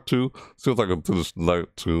know, part 2 seems like I'm finished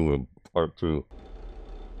night 2 and part 2.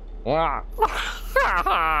 Ah.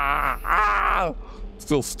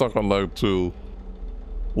 Still stuck on night 2.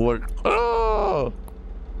 Like, ah.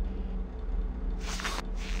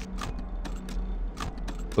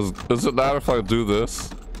 Is it not if I do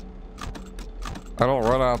this? I don't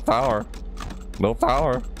run out of power. No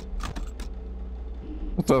power.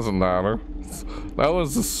 It doesn't matter. That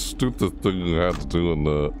was the stupid thing you had to do in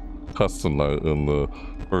the custom night in the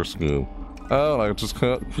first game. Oh, I just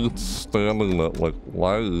can't keep standing that. Like,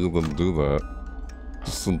 why even do that?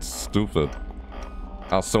 Just seems stupid.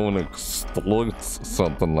 How someone exploits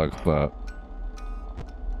something like that.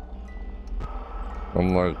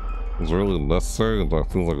 I'm like, is it really necessary? And I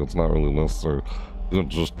feel like it's not really necessary. You're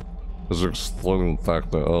just, you're exploiting the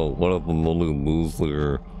fact that, oh, one of them only moves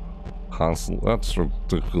there constantly. That's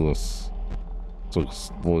ridiculous. To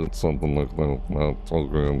exploit something like that, not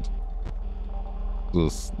programmed.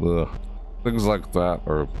 Just, things like that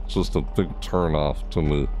are just a big turn off to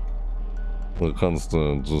me. When it comes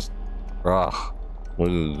to just, what are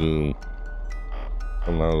you doing?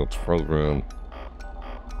 And now it's programmed.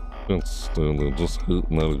 Can't stand it. Just hate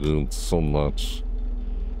metagames so much.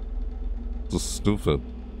 Just stupid.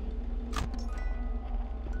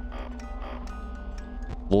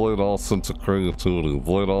 Void all sense of creativity.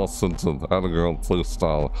 Void all sense of having your own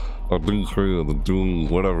playstyle. Or being creative and doing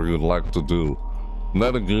whatever you'd like to do.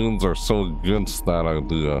 Metagames are so against that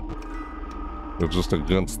idea. They're just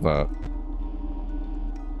against that.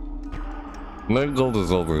 Naggold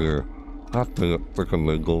is over here. God dang it, frickin'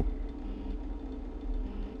 Naggold.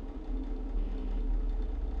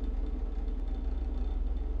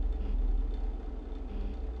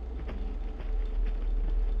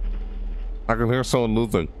 I can hear someone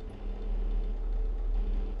moving.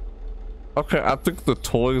 Okay, I think the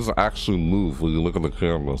toys actually move when you look at the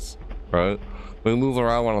cameras, right? They move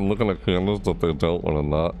around when I'm looking at cameras, but they don't when I'm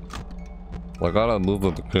not. Like, I don't move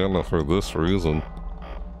at the camera for this reason.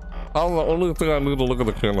 The only thing I need to look at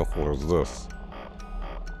the camera for is this.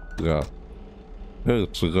 Yeah. Hey,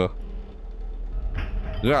 Chica.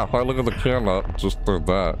 Yeah, if I look at the camera, just for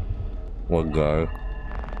that. One guy.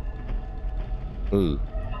 Ooh.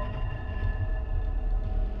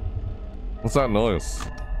 What's that noise?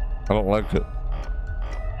 I don't like it.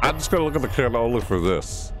 I'm just gonna look at the camera only for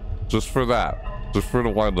this. Just for that. Just for the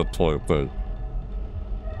wind-up toy thing.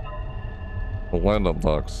 The wind-up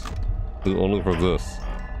box. Only for this.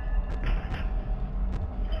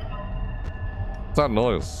 What's that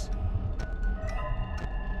noise?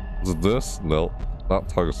 Is it this? Nope. Not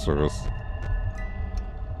target service.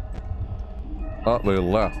 Oh, they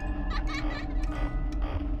left.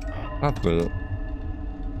 God damn it.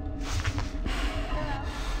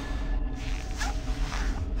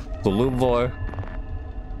 Balloon boy.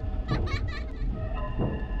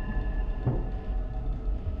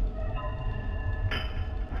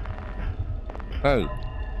 Hey.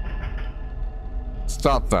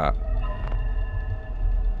 Stop that.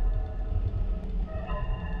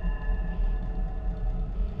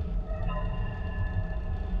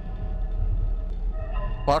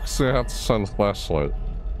 Foxy has to shine the flashlight.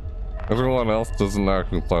 Everyone else doesn't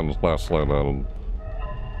actually shine the flashlight at him.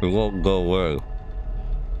 It won't go away.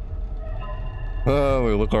 Oh,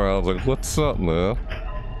 we look around like, what's up, man?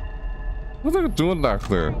 What are they doing back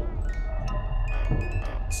there?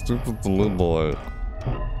 Stupid balloon boy.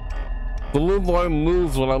 Balloon boy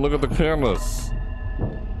moves when I look at the cameras.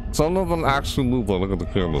 Some of them actually move when I look at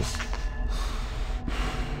the cameras.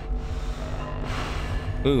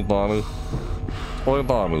 Hey, Bonnie. Hey,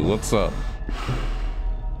 Bonnie, what's up?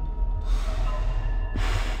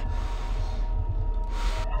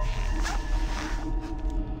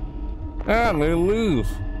 And they leave.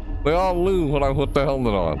 They all leave when I put the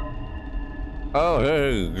helmet on. Oh,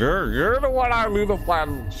 hey, you're the one I need to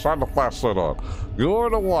shine the flashlight on. You're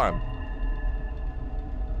the one.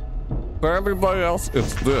 For everybody else,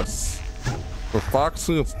 it's this. For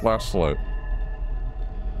Foxy, it's flashlight.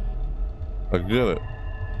 I get it.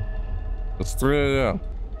 It's 3 a.m.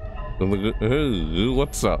 Hey, you,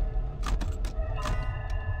 what's up?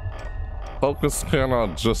 Focus camera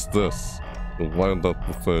on just this. To wind up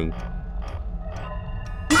the thing.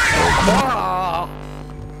 Ah!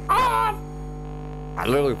 Ah! I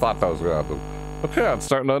literally thought that was gonna happen. Okay, I'm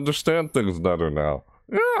starting to understand things better now.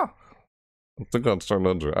 Yeah! I think I'm starting to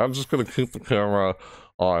understand. I'm just gonna keep the camera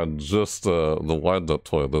on just the wind-up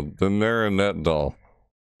toy, the marionette doll,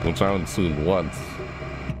 which I haven't seen once.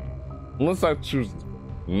 Unless I choose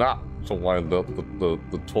not to wind up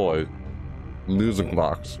the toy music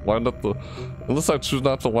box. Wind up the... Unless I choose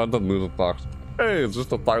not to wind up the music box. Hey, it's just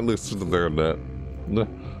to finally see the marionette. The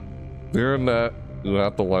marionette, you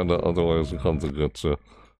have to wind up, otherwise it comes to get you.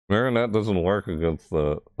 Marionette doesn't work against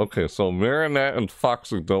the... Okay, so Marionette and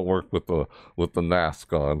Foxy don't work with the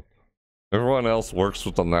mask on. Everyone else works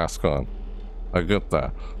with the mask on. I get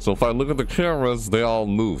that. So if I look at the cameras, they all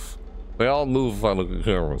move. They all move if I look at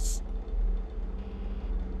cameras.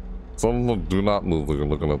 Some of them do not move when you're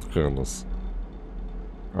looking at the cameras.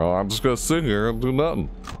 Oh, I'm just gonna sit here and do nothing.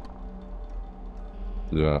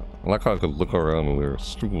 Yeah, I like how I could look around in there.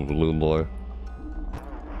 Stupid balloon boy.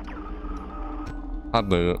 I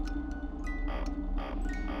did it.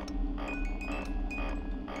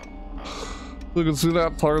 You can see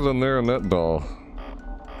that part of the marionette doll.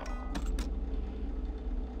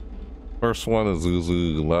 First one is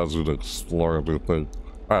easy, allows you to explore everything.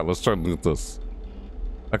 Alright, let's try to do this.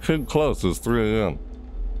 I came close, it's 3 a.m.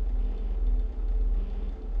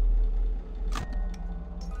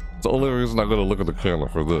 It's the only reason I gotta look at the camera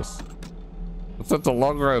for this. Except the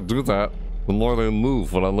longer I do that, the more they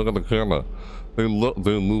move when I look at the camera. They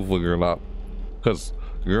move when you're not. Because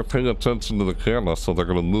you're paying attention to the camera, so they're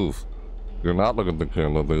gonna move. You're not looking at the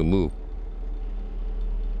camera, they move.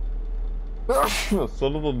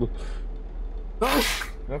 Son of a...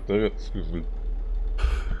 God dang it, excuse me.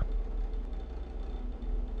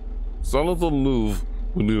 Some of them move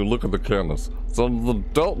when you look at the cameras. Some of them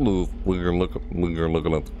don't move when you're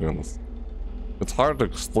looking at the cameras. It's hard to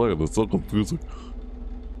explain, it's so confusing.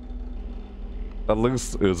 At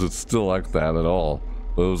least is it still like that at all.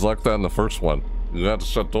 But it was like that in the first one. You had to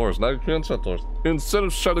shut doors. Now you can't shut doors. Instead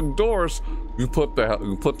of shutting doors, you put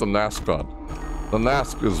the mask on. The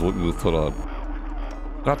mask is what you put on.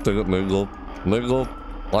 God dang it, Niggle. Niggle.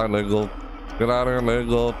 Why Niggle? Get out of here,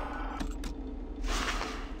 Niggle.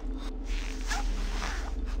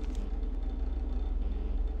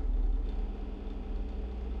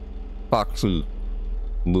 Foxy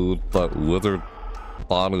mood, but withered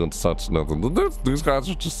body and such, nothing. These guys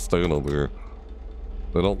are just staying over here.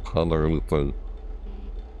 They don't hunt or anything.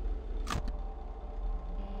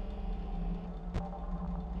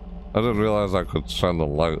 I didn't realize I could shine the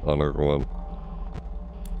light on everyone.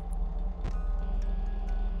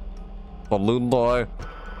 Balloon boy.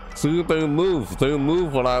 See, they move. They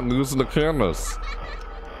move when I'm using the cameras.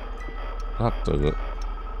 God dang it.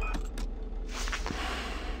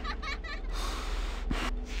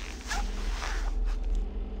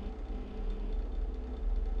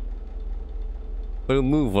 They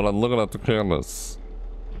move when I'm looking at the cameras.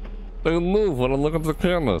 They move when I'm looking at the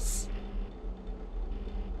cameras.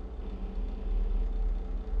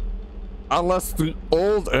 Unless the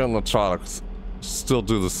old animatronics still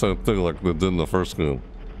do the same thing like they did in the first game.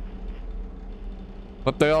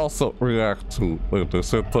 But they also react to, like they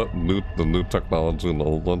say, put the new technology in the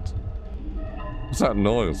old ones. What's that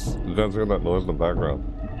noise? You guys hear that noise in the background?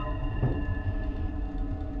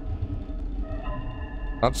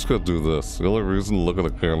 I'm just gonna do this. The only reason to look at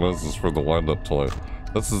the cameras is for the wind-up toy.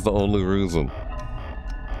 This is the only reason.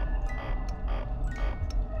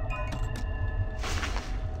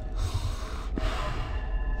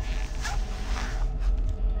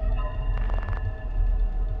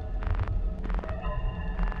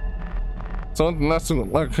 Someone's messing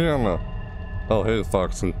with my camera. Oh, hey,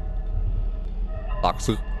 Foxy.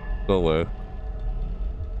 Foxy, go away.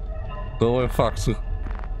 Go away, Foxy.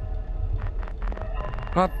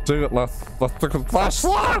 God dang it, let's take a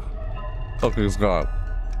flashlight! Okay, he's gone.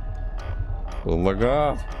 Oh my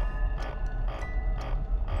god.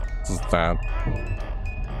 This is bad.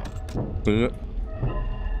 Dang it.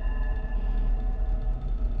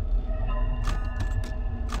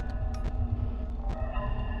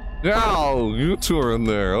 Yeah, you two are in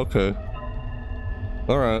there, okay.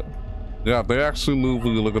 Alright. Yeah, they actually move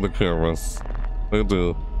when you look at the cameras. They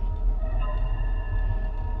do.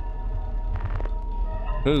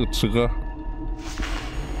 Hey, chica.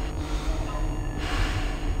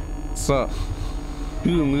 What's up?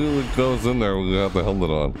 He immediately goes in there when you have the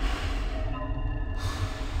helmet on.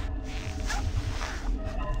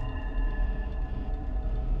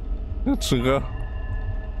 Hey, chica.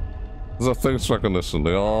 There's a face recognition.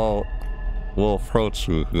 They all will approach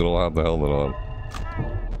you if you don't have the helmet on.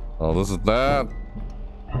 Oh, this is that.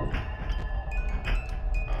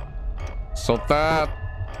 So that.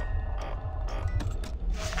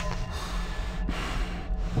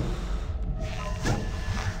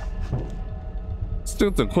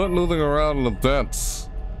 Stupid, quit moving around in the vents.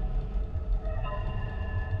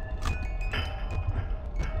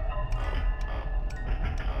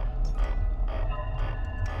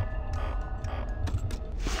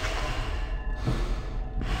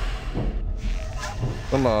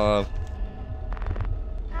 Come on.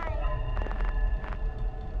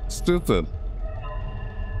 Stupid.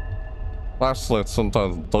 Flashlights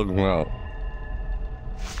sometimes bug me out.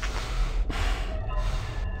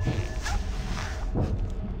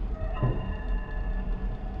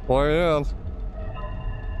 Why am?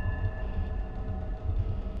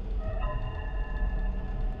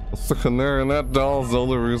 It's the canary, and that doll is the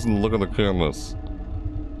only reason to look at the cameras.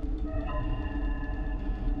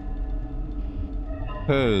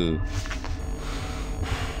 Hey.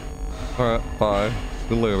 Alright, bye.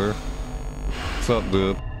 See you later. What's up,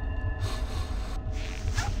 dude?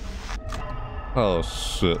 Oh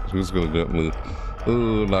shit, who's gonna get me?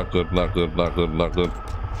 Ooh, not good, not good, not good, not good.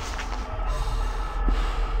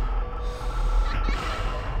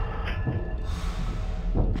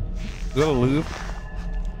 You gotta leave?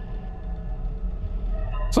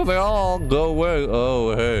 So they all go away.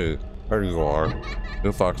 Oh, hey. There you are.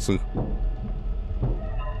 Hey, Foxy.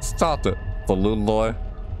 Stop it, Balloon Boy.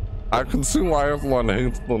 I can see why everyone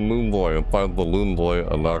hates Balloon Boy and finds Balloon Boy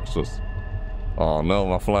obnoxious. Oh no,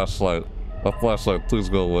 my flashlight. My flashlight, please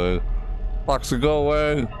go away. Foxy, go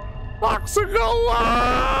away. Foxy, go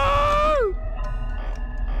away!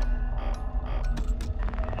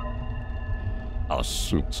 Oh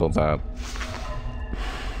shoot, so bad.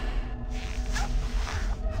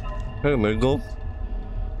 Hey, Nigel.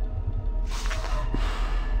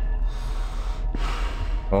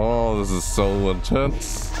 Oh, this is so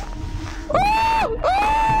intense. Oh,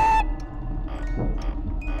 oh!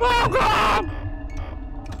 Oh God!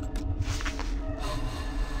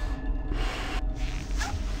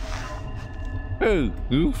 Hey,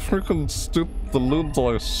 you freaking stupid balloon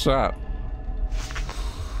boy shot.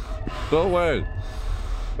 Go away.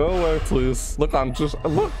 Go away, please. Look, I'm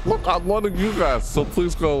one of you guys, so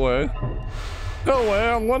please go away. Go away,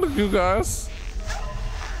 I'm one of you guys.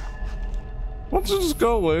 Why don't you just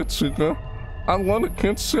go away, Chica? I'm one of,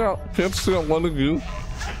 can't see I'm one of you.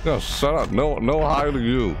 Yeah, shut up. No hi to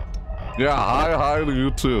you. Yeah, hi to you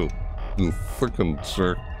too. You freaking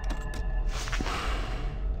jerk.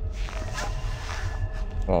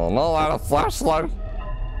 Oh, no, I had a flashlight.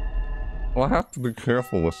 Well, I have to be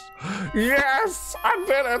careful with. Yes, I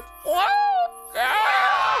did it.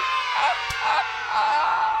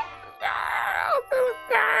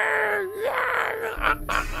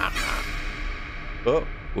 Oh,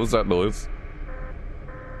 what's that noise?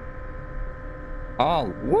 Oh,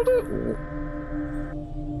 what is...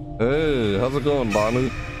 Hey, how's it going,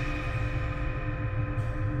 Bonnie?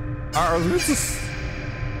 This is...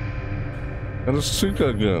 And it's Chica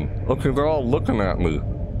again. Okay, they're all looking at me.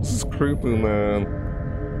 This is creepy, man.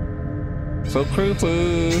 So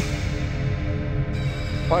creepy.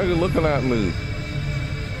 Why are you looking at me?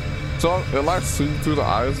 So, am I seeing through the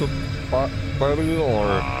eyes of Freddy,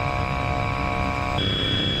 or...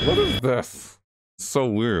 What is this? It's so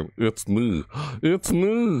weird. It's me. It's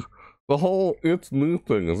me! The whole it's me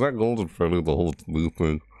thing. Is that Golden Freddy, the whole it's me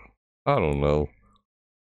thing? I don't know.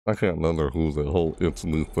 I can't remember who's the whole it's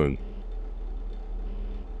me thing.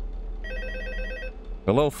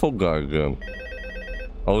 Hello, Folk Guy again.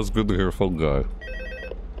 Always good to hear Folk Guy.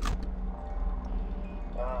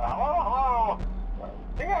 Hello?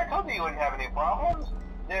 See, I told you wouldn't have any problems.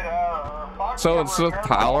 Did, Fox So it's just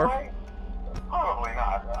power? Probably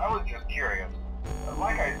not. I was just curious.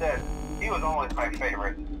 Like I said, he was always my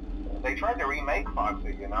favorite. they tried to remake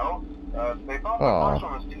Foxy, you know? They thought the first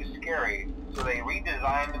one was too scary, so they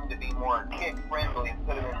redesigned him to be more kid-friendly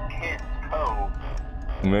instead of in Kids Cove.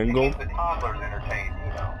 Mango? To keep the toddlers entertained,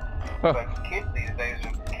 you know? But kids these days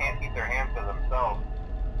just can't keep their hands to themselves.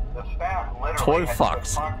 The staff literally had to put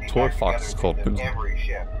Foxy Toy back Fox together called every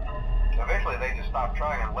shift. Eventually they just stopped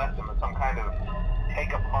trying and left him as some kind of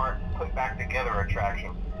take apart, put back together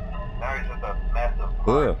attraction. Now he's just a mess of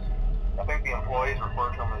parts. I think the employees refer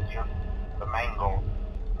to him as just the Mangle.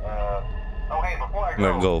 Oh hey, before I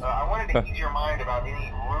go, I wanted to ease your mind about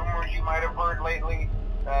any rumors you might have heard lately.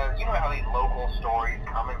 You know how these local stories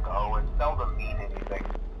come and go and seldom mean anything.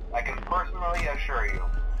 I can personally assure you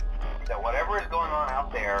that whatever is going on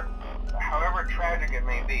out there, however tragic it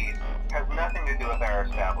may be, has nothing to do with our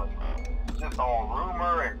establishment. It's just all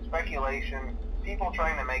rumor and speculation, people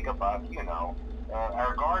trying to make a buck, you know.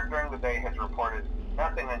 Our guard during the day has reported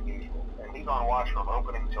nothing unusual, and he's on watch from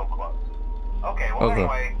opening till close. Okay, well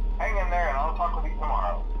anyway, hang in there and I'll talk with you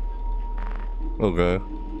tomorrow. Okay.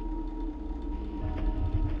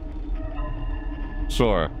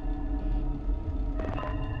 Sure.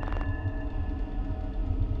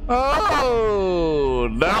 Oh,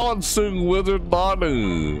 now I'm seeing Withered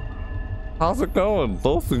Bonnie. How's it going,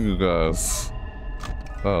 both of you guys?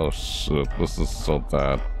 Oh shit, this is so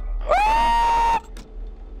bad.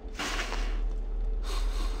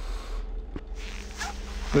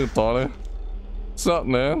 Hey, Bonnie. What's up,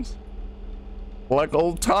 man? Like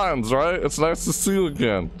old times, right? It's nice to see you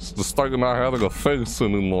again. Just like you're not having a face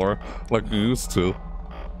anymore like you used to.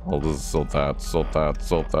 Oh, this is so bad, so bad,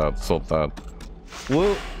 so bad, so bad.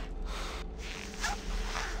 Well,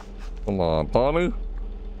 come on, Bonnie.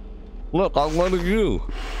 Look, I'm letting you.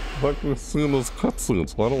 Like we're seeing those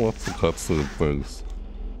cutscenes. Why don't want some cutscene things?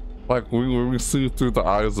 Like we see through the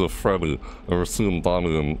eyes of Freddy, and we're seeing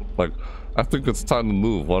Bonnie, and like, I think it's time to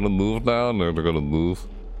move. Want to move now? And they're gonna move.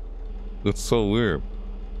 It's so weird.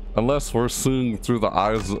 Unless we're seeing through the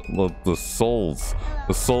eyes of the souls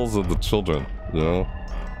of the children, you know?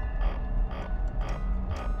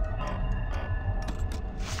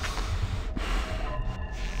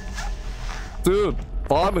 Dude,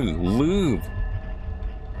 Bonnie, leave.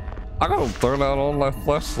 I gotta turn out all my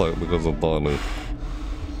flashlight because of Bonnie.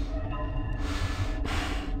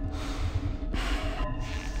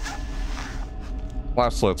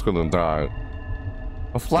 Flashlight's gonna die.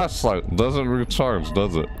 A flashlight doesn't recharge,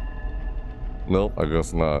 does it? Nope, I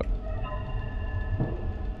guess not.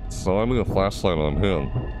 So I need a flashlight on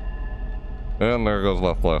him. And there goes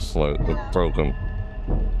my flashlight. It's broken.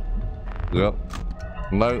 Yep.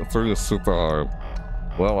 Night 3 is super hard.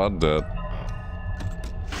 Well, I'm dead.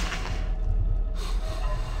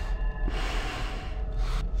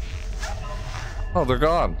 Oh, they're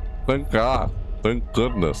gone. Thank God. Thank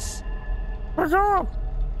goodness. They're gone.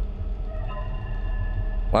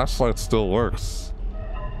 Flashlight still works.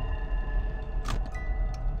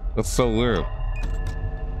 That's so weird.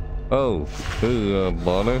 Oh, hey,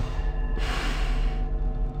 Bonnie.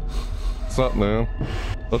 What's up, man?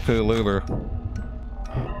 Okay, later.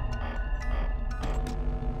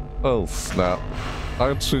 Oh, snap.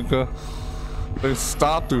 Hi, Chica. They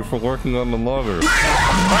stopped you from working on the motor.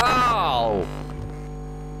 Ow!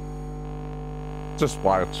 Just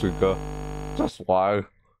why, Chica? Just why?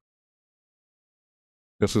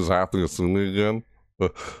 Guess she's happy to see me again.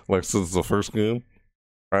 Like since the first game.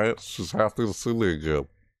 Right? She's happy to see me again.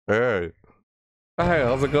 Hey. Hey,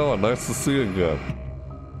 how's it going? Nice to see you again.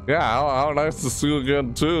 Yeah, how nice to see you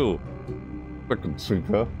again too. Frickin'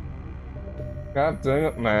 Chica. God dang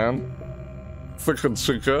it, man. Frickin'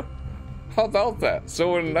 Chica. How about that?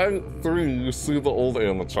 So in night 3, you see the old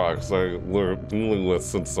animatronics we're dealing with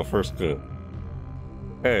since the first game.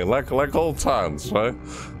 Hey, like old times, right?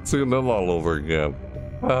 Seeing them all over again.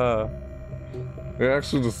 They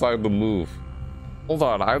actually decided to move. Hold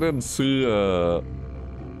on, I didn't see,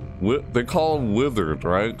 they call them withered,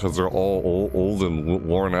 right? Because they're all old and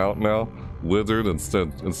worn out now. Withered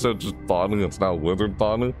instead of just Bonnie, it's now withered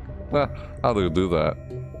Bonnie. How do you do that?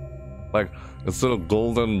 Like, instead of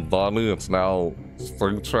golden Bonnie, it's now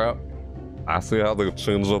Springtrap. I see how they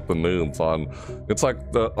changed up the names on. It's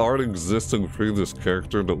like the already existing previous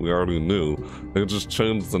character that we already knew. They just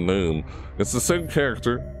changed the name. It's the same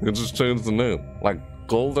character, they just changed the name. Like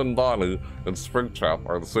Golden Bonnie and Springtrap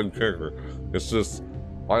are the same character. It's just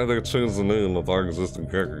why they change the name of our existing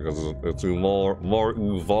character? Because it's a more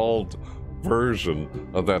evolved version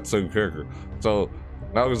of that same character. So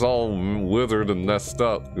now he's all withered and messed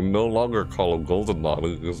up. You no longer call him Golden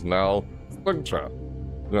Bonnie, he's now Springtrap.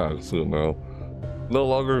 Yeah, I see it now. No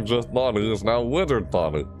longer just Bonnie, it's now withered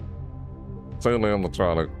Bonnie. Same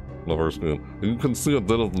animatronic. in the first game. And you can see a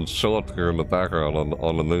bit of them show up here in the background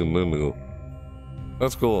on the main menu.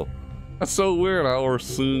 That's cool. That's so weird how we're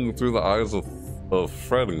seeing through the eyes of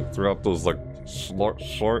Freddy throughout those like short,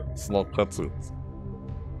 small cutscenes.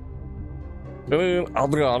 I mean, I'll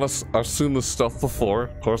be honest, I've seen this stuff before.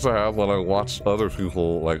 Of course I have when I watch other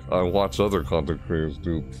people, like I watch other content creators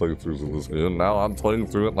do playthroughs of this game. Now I'm playing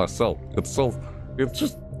through it myself. It's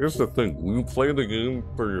just, here's the thing. When you play the game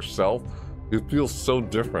for yourself, it feels so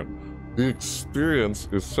different. The experience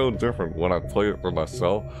is so different when I play it for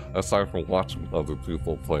myself, aside from watching other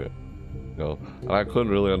people play it. You know, and I couldn't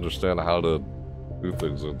really understand how to do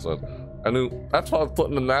things inside. I knew, that's why I put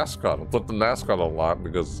in the NASCAR. I put the NASCAR a lot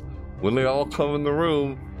because when they all come in the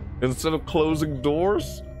room, instead of closing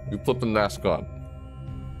doors, you put the mask on.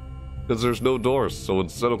 Because there's no doors, so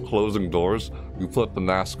instead of closing doors, you put the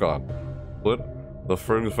mask on. Put the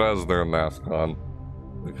Freddy Fazbear mask on.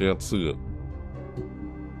 They can't see it.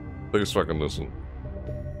 Face recognition.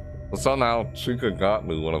 But somehow, Chica got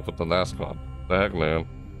me when I put the mask on. The heck, man.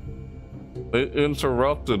 They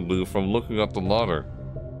interrupted me from looking at the monitor.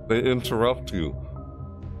 They interrupt you.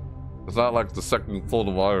 It's not like the second you pull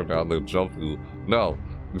the wire down, they jump you. No,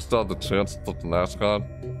 you still have the chance to put the mask on.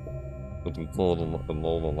 You can pull the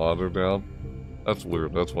ladder down. That's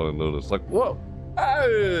weird, that's what I noticed. Like, whoa!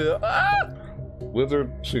 Hey! Ah!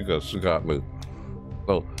 Wizard Chica, she got me.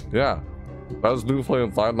 So, yeah. That was new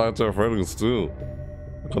playing Five Nights at Freddy's too.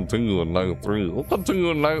 We'll continue in Night 3. We'll continue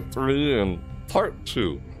in Night 3 in Part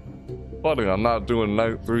 2. Funny, I'm not doing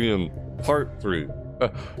Night 3 in Part 3.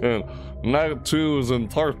 And Night 2 is in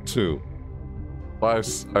Part 2.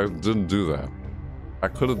 But I didn't do that. I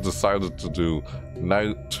could have decided to do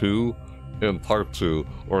Night 2 in Part 2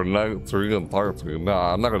 or Night 3 in Part 3.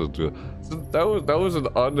 Nah, I'm not gonna do it. So that was an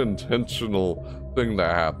unintentional thing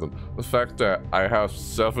that happened. The fact that I have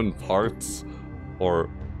 7 parts or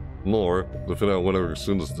more, depending on whatever you've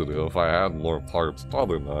seen this video. If I had more parts,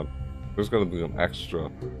 probably not. There's gonna be an extra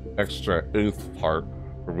 8th part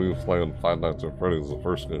for me playing Five Nights at Freddy's the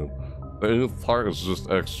first game. The 8th part is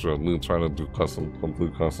just extra, me trying to do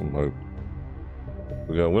complete custom mode.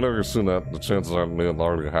 But yeah, whenever you've seen that, the chances are it may have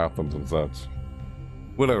already happened and such.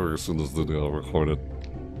 Whenever you've seen this video recorded.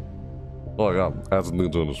 Oh yeah, as me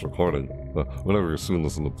doing this recording. But whenever you're seeing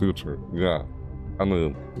this in the future, yeah. I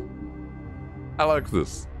mean, I like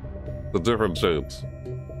this. The different shades.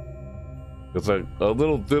 It's like a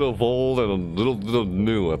little bit of old and a little bit of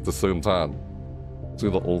new at the same time. See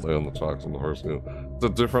the old animatronics in the first game. It's a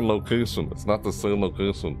different location. It's not the same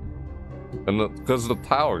location. And because of the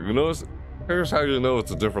tower, you notice, here's how you know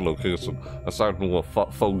it's a different location, aside from what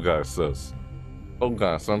Phone Guy says. Phone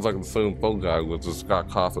Guy sounds like the same Phone Guy, which is Scott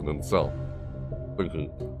Cawthon himself. Thinking,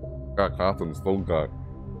 Scott Cawthon's Phone Guy.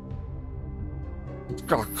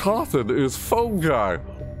 Scott Cawthon is Phone Guy!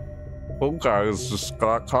 Phone Guy is just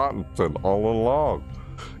Scott Cawthon all along.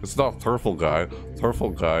 It's not Turtle Guy.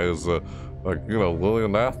 Turtle Guy is like, you know,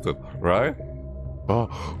 William Afton, right?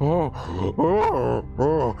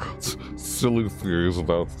 Silly theories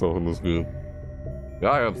about stuff in this game.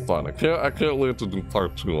 Yeah, I had fun. I can't wait to do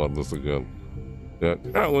part 2 on this again. Yeah,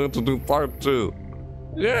 can't wait to do part 2.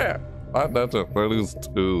 Yeah! Five Nights at Freddy's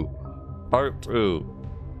 2. Part 2.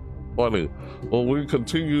 Funny. Well, we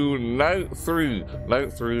continue Night 3.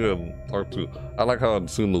 Night 3 and part 2. I like how I've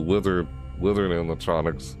seen the withered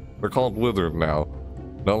animatronics. They're called withered now.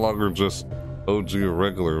 No longer just OG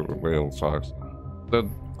regular animatronics.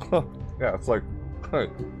 Then, yeah, it's like, hey,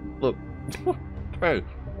 look. hey,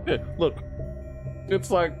 look.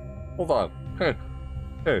 It's like, hold on.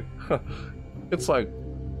 Hey. It's like,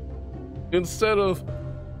 instead of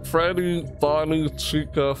Freddy, Bonnie,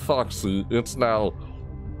 Chica, Foxy, it's now,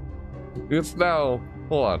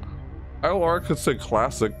 hold on. Or I could say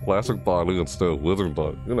classic Bonnie instead of withered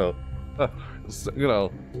Bonnie, you know. You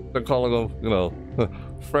know, they're calling them, you know,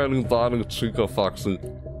 Freddy, Bonnie, Chica, Foxy.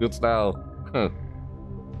 It's now,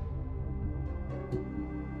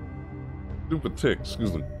 stupid tick,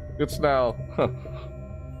 excuse me. It's now,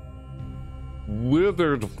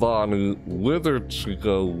 withered Bonnie, withered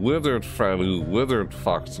Chica, withered Freddy, withered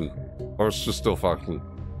Foxy. Or it's just still Foxy.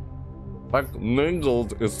 Like,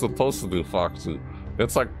 mangled is supposed to be Foxy.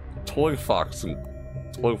 It's like Toy Foxy.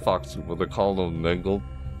 Toy Foxy, but they call them mangled.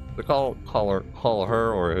 They call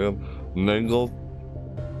her or him mangled.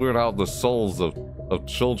 Weird how the souls of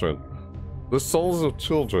children. The souls of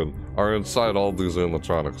children are inside all these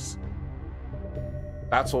animatronics.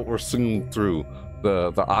 That's what we're seeing through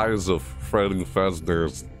the eyes of Freddy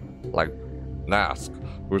Fazbear's, like, mask.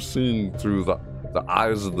 We're seeing through the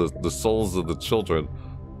eyes of the souls of the children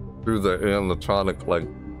through the animatronic, like,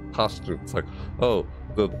 costumes. Like, oh,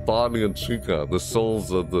 the Bonnie and Chica, the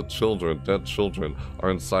souls of the children, dead children,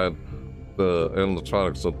 are inside the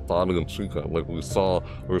animatronics of Bonnie and Chica. Like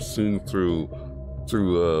we're seeing through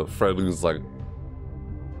Freddy's, like,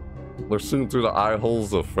 we're seeing through the eye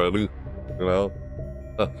holes of Freddy, you know?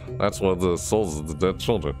 That's one of the souls of the dead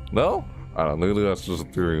children. No? I don't know, maybe that's just a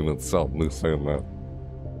theory in itself, me saying that.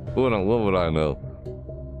 What would I know?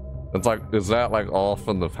 It's like, is that like all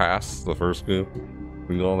from the past, the first game?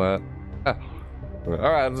 You know that?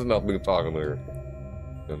 Alright, there's nothing talking there.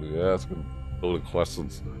 And you're asking all the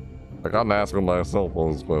questions. Like, I'm asking myself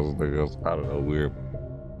all these questions, I guess. I don't know, weird.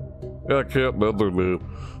 Yeah, I can't remember, man.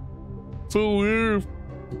 So weird.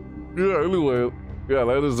 Yeah, anyway. Yeah,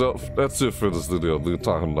 that's it for this video. We're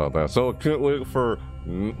talking about that. So I can't wait for...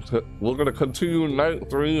 We're gonna continue night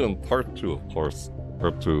 3 and part 2, of course.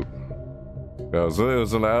 Part 2. Yeah, it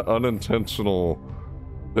was an unintentional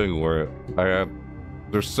thing where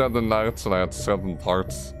there's 7 nights and I had 7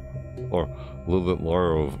 parts, or a little bit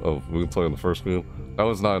more of me playing the first game. That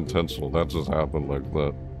was not intentional, that just happened like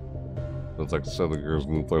that. It's like 7 years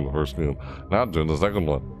me playing the first game. Now I'm doing the second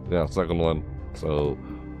one. Yeah, second one. So,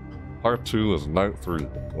 part 2 is night 3.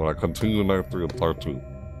 When I continue night 3 and part 2.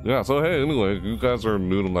 Yeah, so hey, anyway, you guys are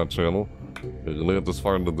new to my channel. If you made this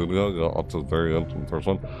far in the video, you got up to the very end from the first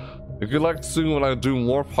one. If you'd like to see when I do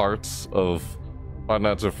more parts of Five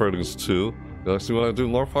Nights at Freddy's 2, you'd like to see when I do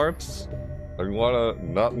more parts, and you want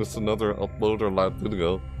to not miss another upload or live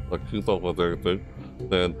video, like keep up with everything,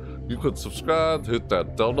 then you could subscribe, hit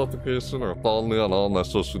that bell notification, or follow me on all my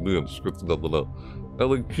social media in the description down below. That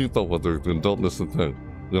way keep up with everything, don't miss a thing,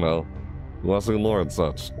 you know? You want to see more and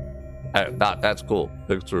such. Hey, that's cool.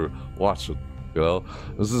 Thanks for watching, you know?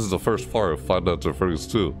 This is the first part of Five Nights at Freddy's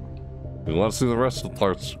 2. If you want to see the rest of the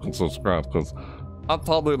parts, you can subscribe, because I'm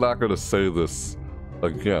probably not going to say this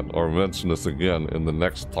again, or mention this again in the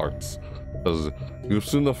next parts. Because you've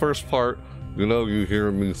seen the first part, you know, you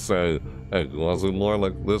hear me say, hey, you want to see more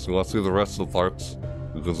like this? You want to see the rest of the parts?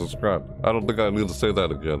 You can subscribe. I don't think I need to say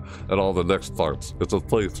that again at all the next parts. It's a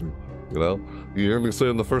playthrough, you know? You hear me say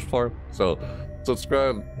in the first part? So,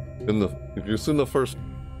 subscribe if you've seen the first,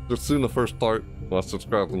 part, well,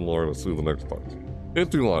 subscribe to more and see the next part.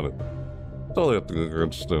 If you want it. Totally if you're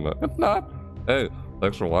interested in that. If not, hey,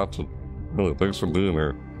 thanks for watching. Really, thanks for being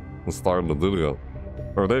here and starting the video.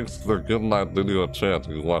 Or thanks for giving my video a chance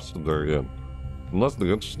if you watched the very end. Unless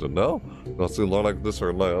you're interested, no? You want to see more like this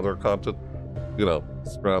or my other content? You know,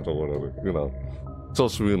 subscribe or whatever, you know.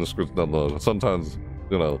 Social media in the description down below. Sometimes,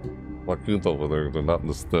 you know, my kids over there, they're not in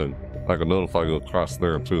this thing. I can notify you across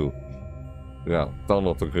there too. Yeah, bell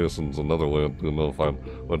notifications another way to notify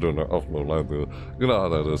when doing their upload live video. You know how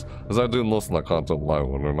that is. As I do most of my content live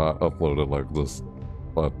when they're not uploaded like this.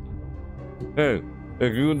 But hey,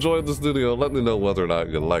 if you enjoyed this video, let me know whether or not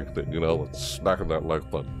you liked it. You know, smacking that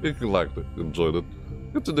like button. If you liked it, you enjoyed it.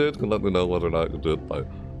 If you did, you can let me know whether or not you did by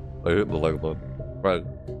hitting the like button. Right.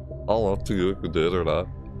 All up to you if you did or not.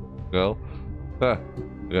 You know?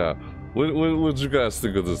 Yeah. What did you guys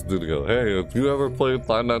think of this video? Hey, have you ever played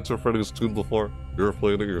Five Nights at Freddy's 2 before? You ever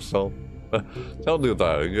played it yourself? Tell me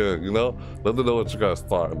about it, yeah, you know? Let me know what you guys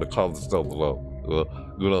thought in the comments down below.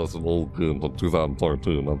 You know, it's an old game from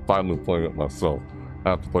 2014, and I'm finally playing it myself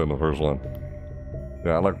after playing the first one.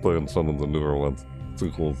 Yeah, I like playing some of the newer ones.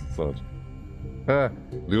 Sequels and such.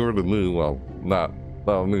 Newer to me, well, not.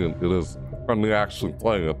 Well, I mean, it is from me actually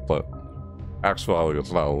playing it, but actually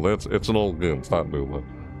it's not old. It's an old game, it's not new, but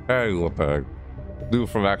hey, what the heck. New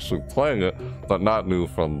from actually playing it, but not new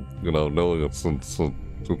from, you know, knowing it since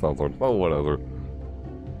 2014. Oh, whatever.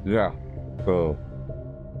 Yeah, so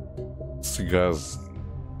see you guys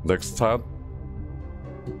next time.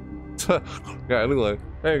 Yeah, anyway,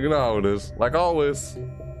 hey, you know how it is. Like always,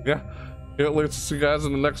 yeah, can't wait to see you guys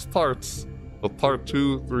in the next parts. But part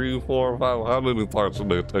 2, 3, 4, 5, how many parts will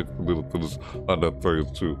they take for me to finish on that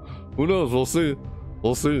phase 2? Who knows? We'll see.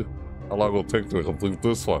 We'll see how long it'll take to complete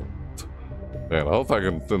this one. Man, I hope I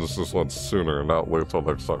can finish this one sooner and not wait till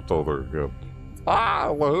next October again.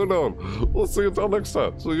 Well, who knows? We'll see until next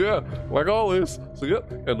time. So yeah, like always. So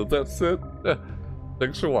yep, and with that said, yeah,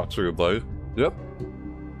 thanks for watching, everybody. Yep.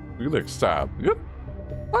 See you next time. Yep.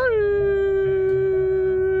 Bye.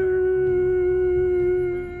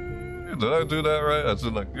 Did I do that right? I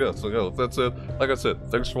said like, yeah, so yeah, that's it. Like I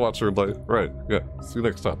said, thanks for watching, everybody. Right, yeah, see you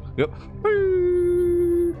next time. Yep. Bye.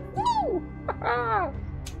 Woo!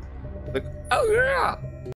 Like, oh yeah!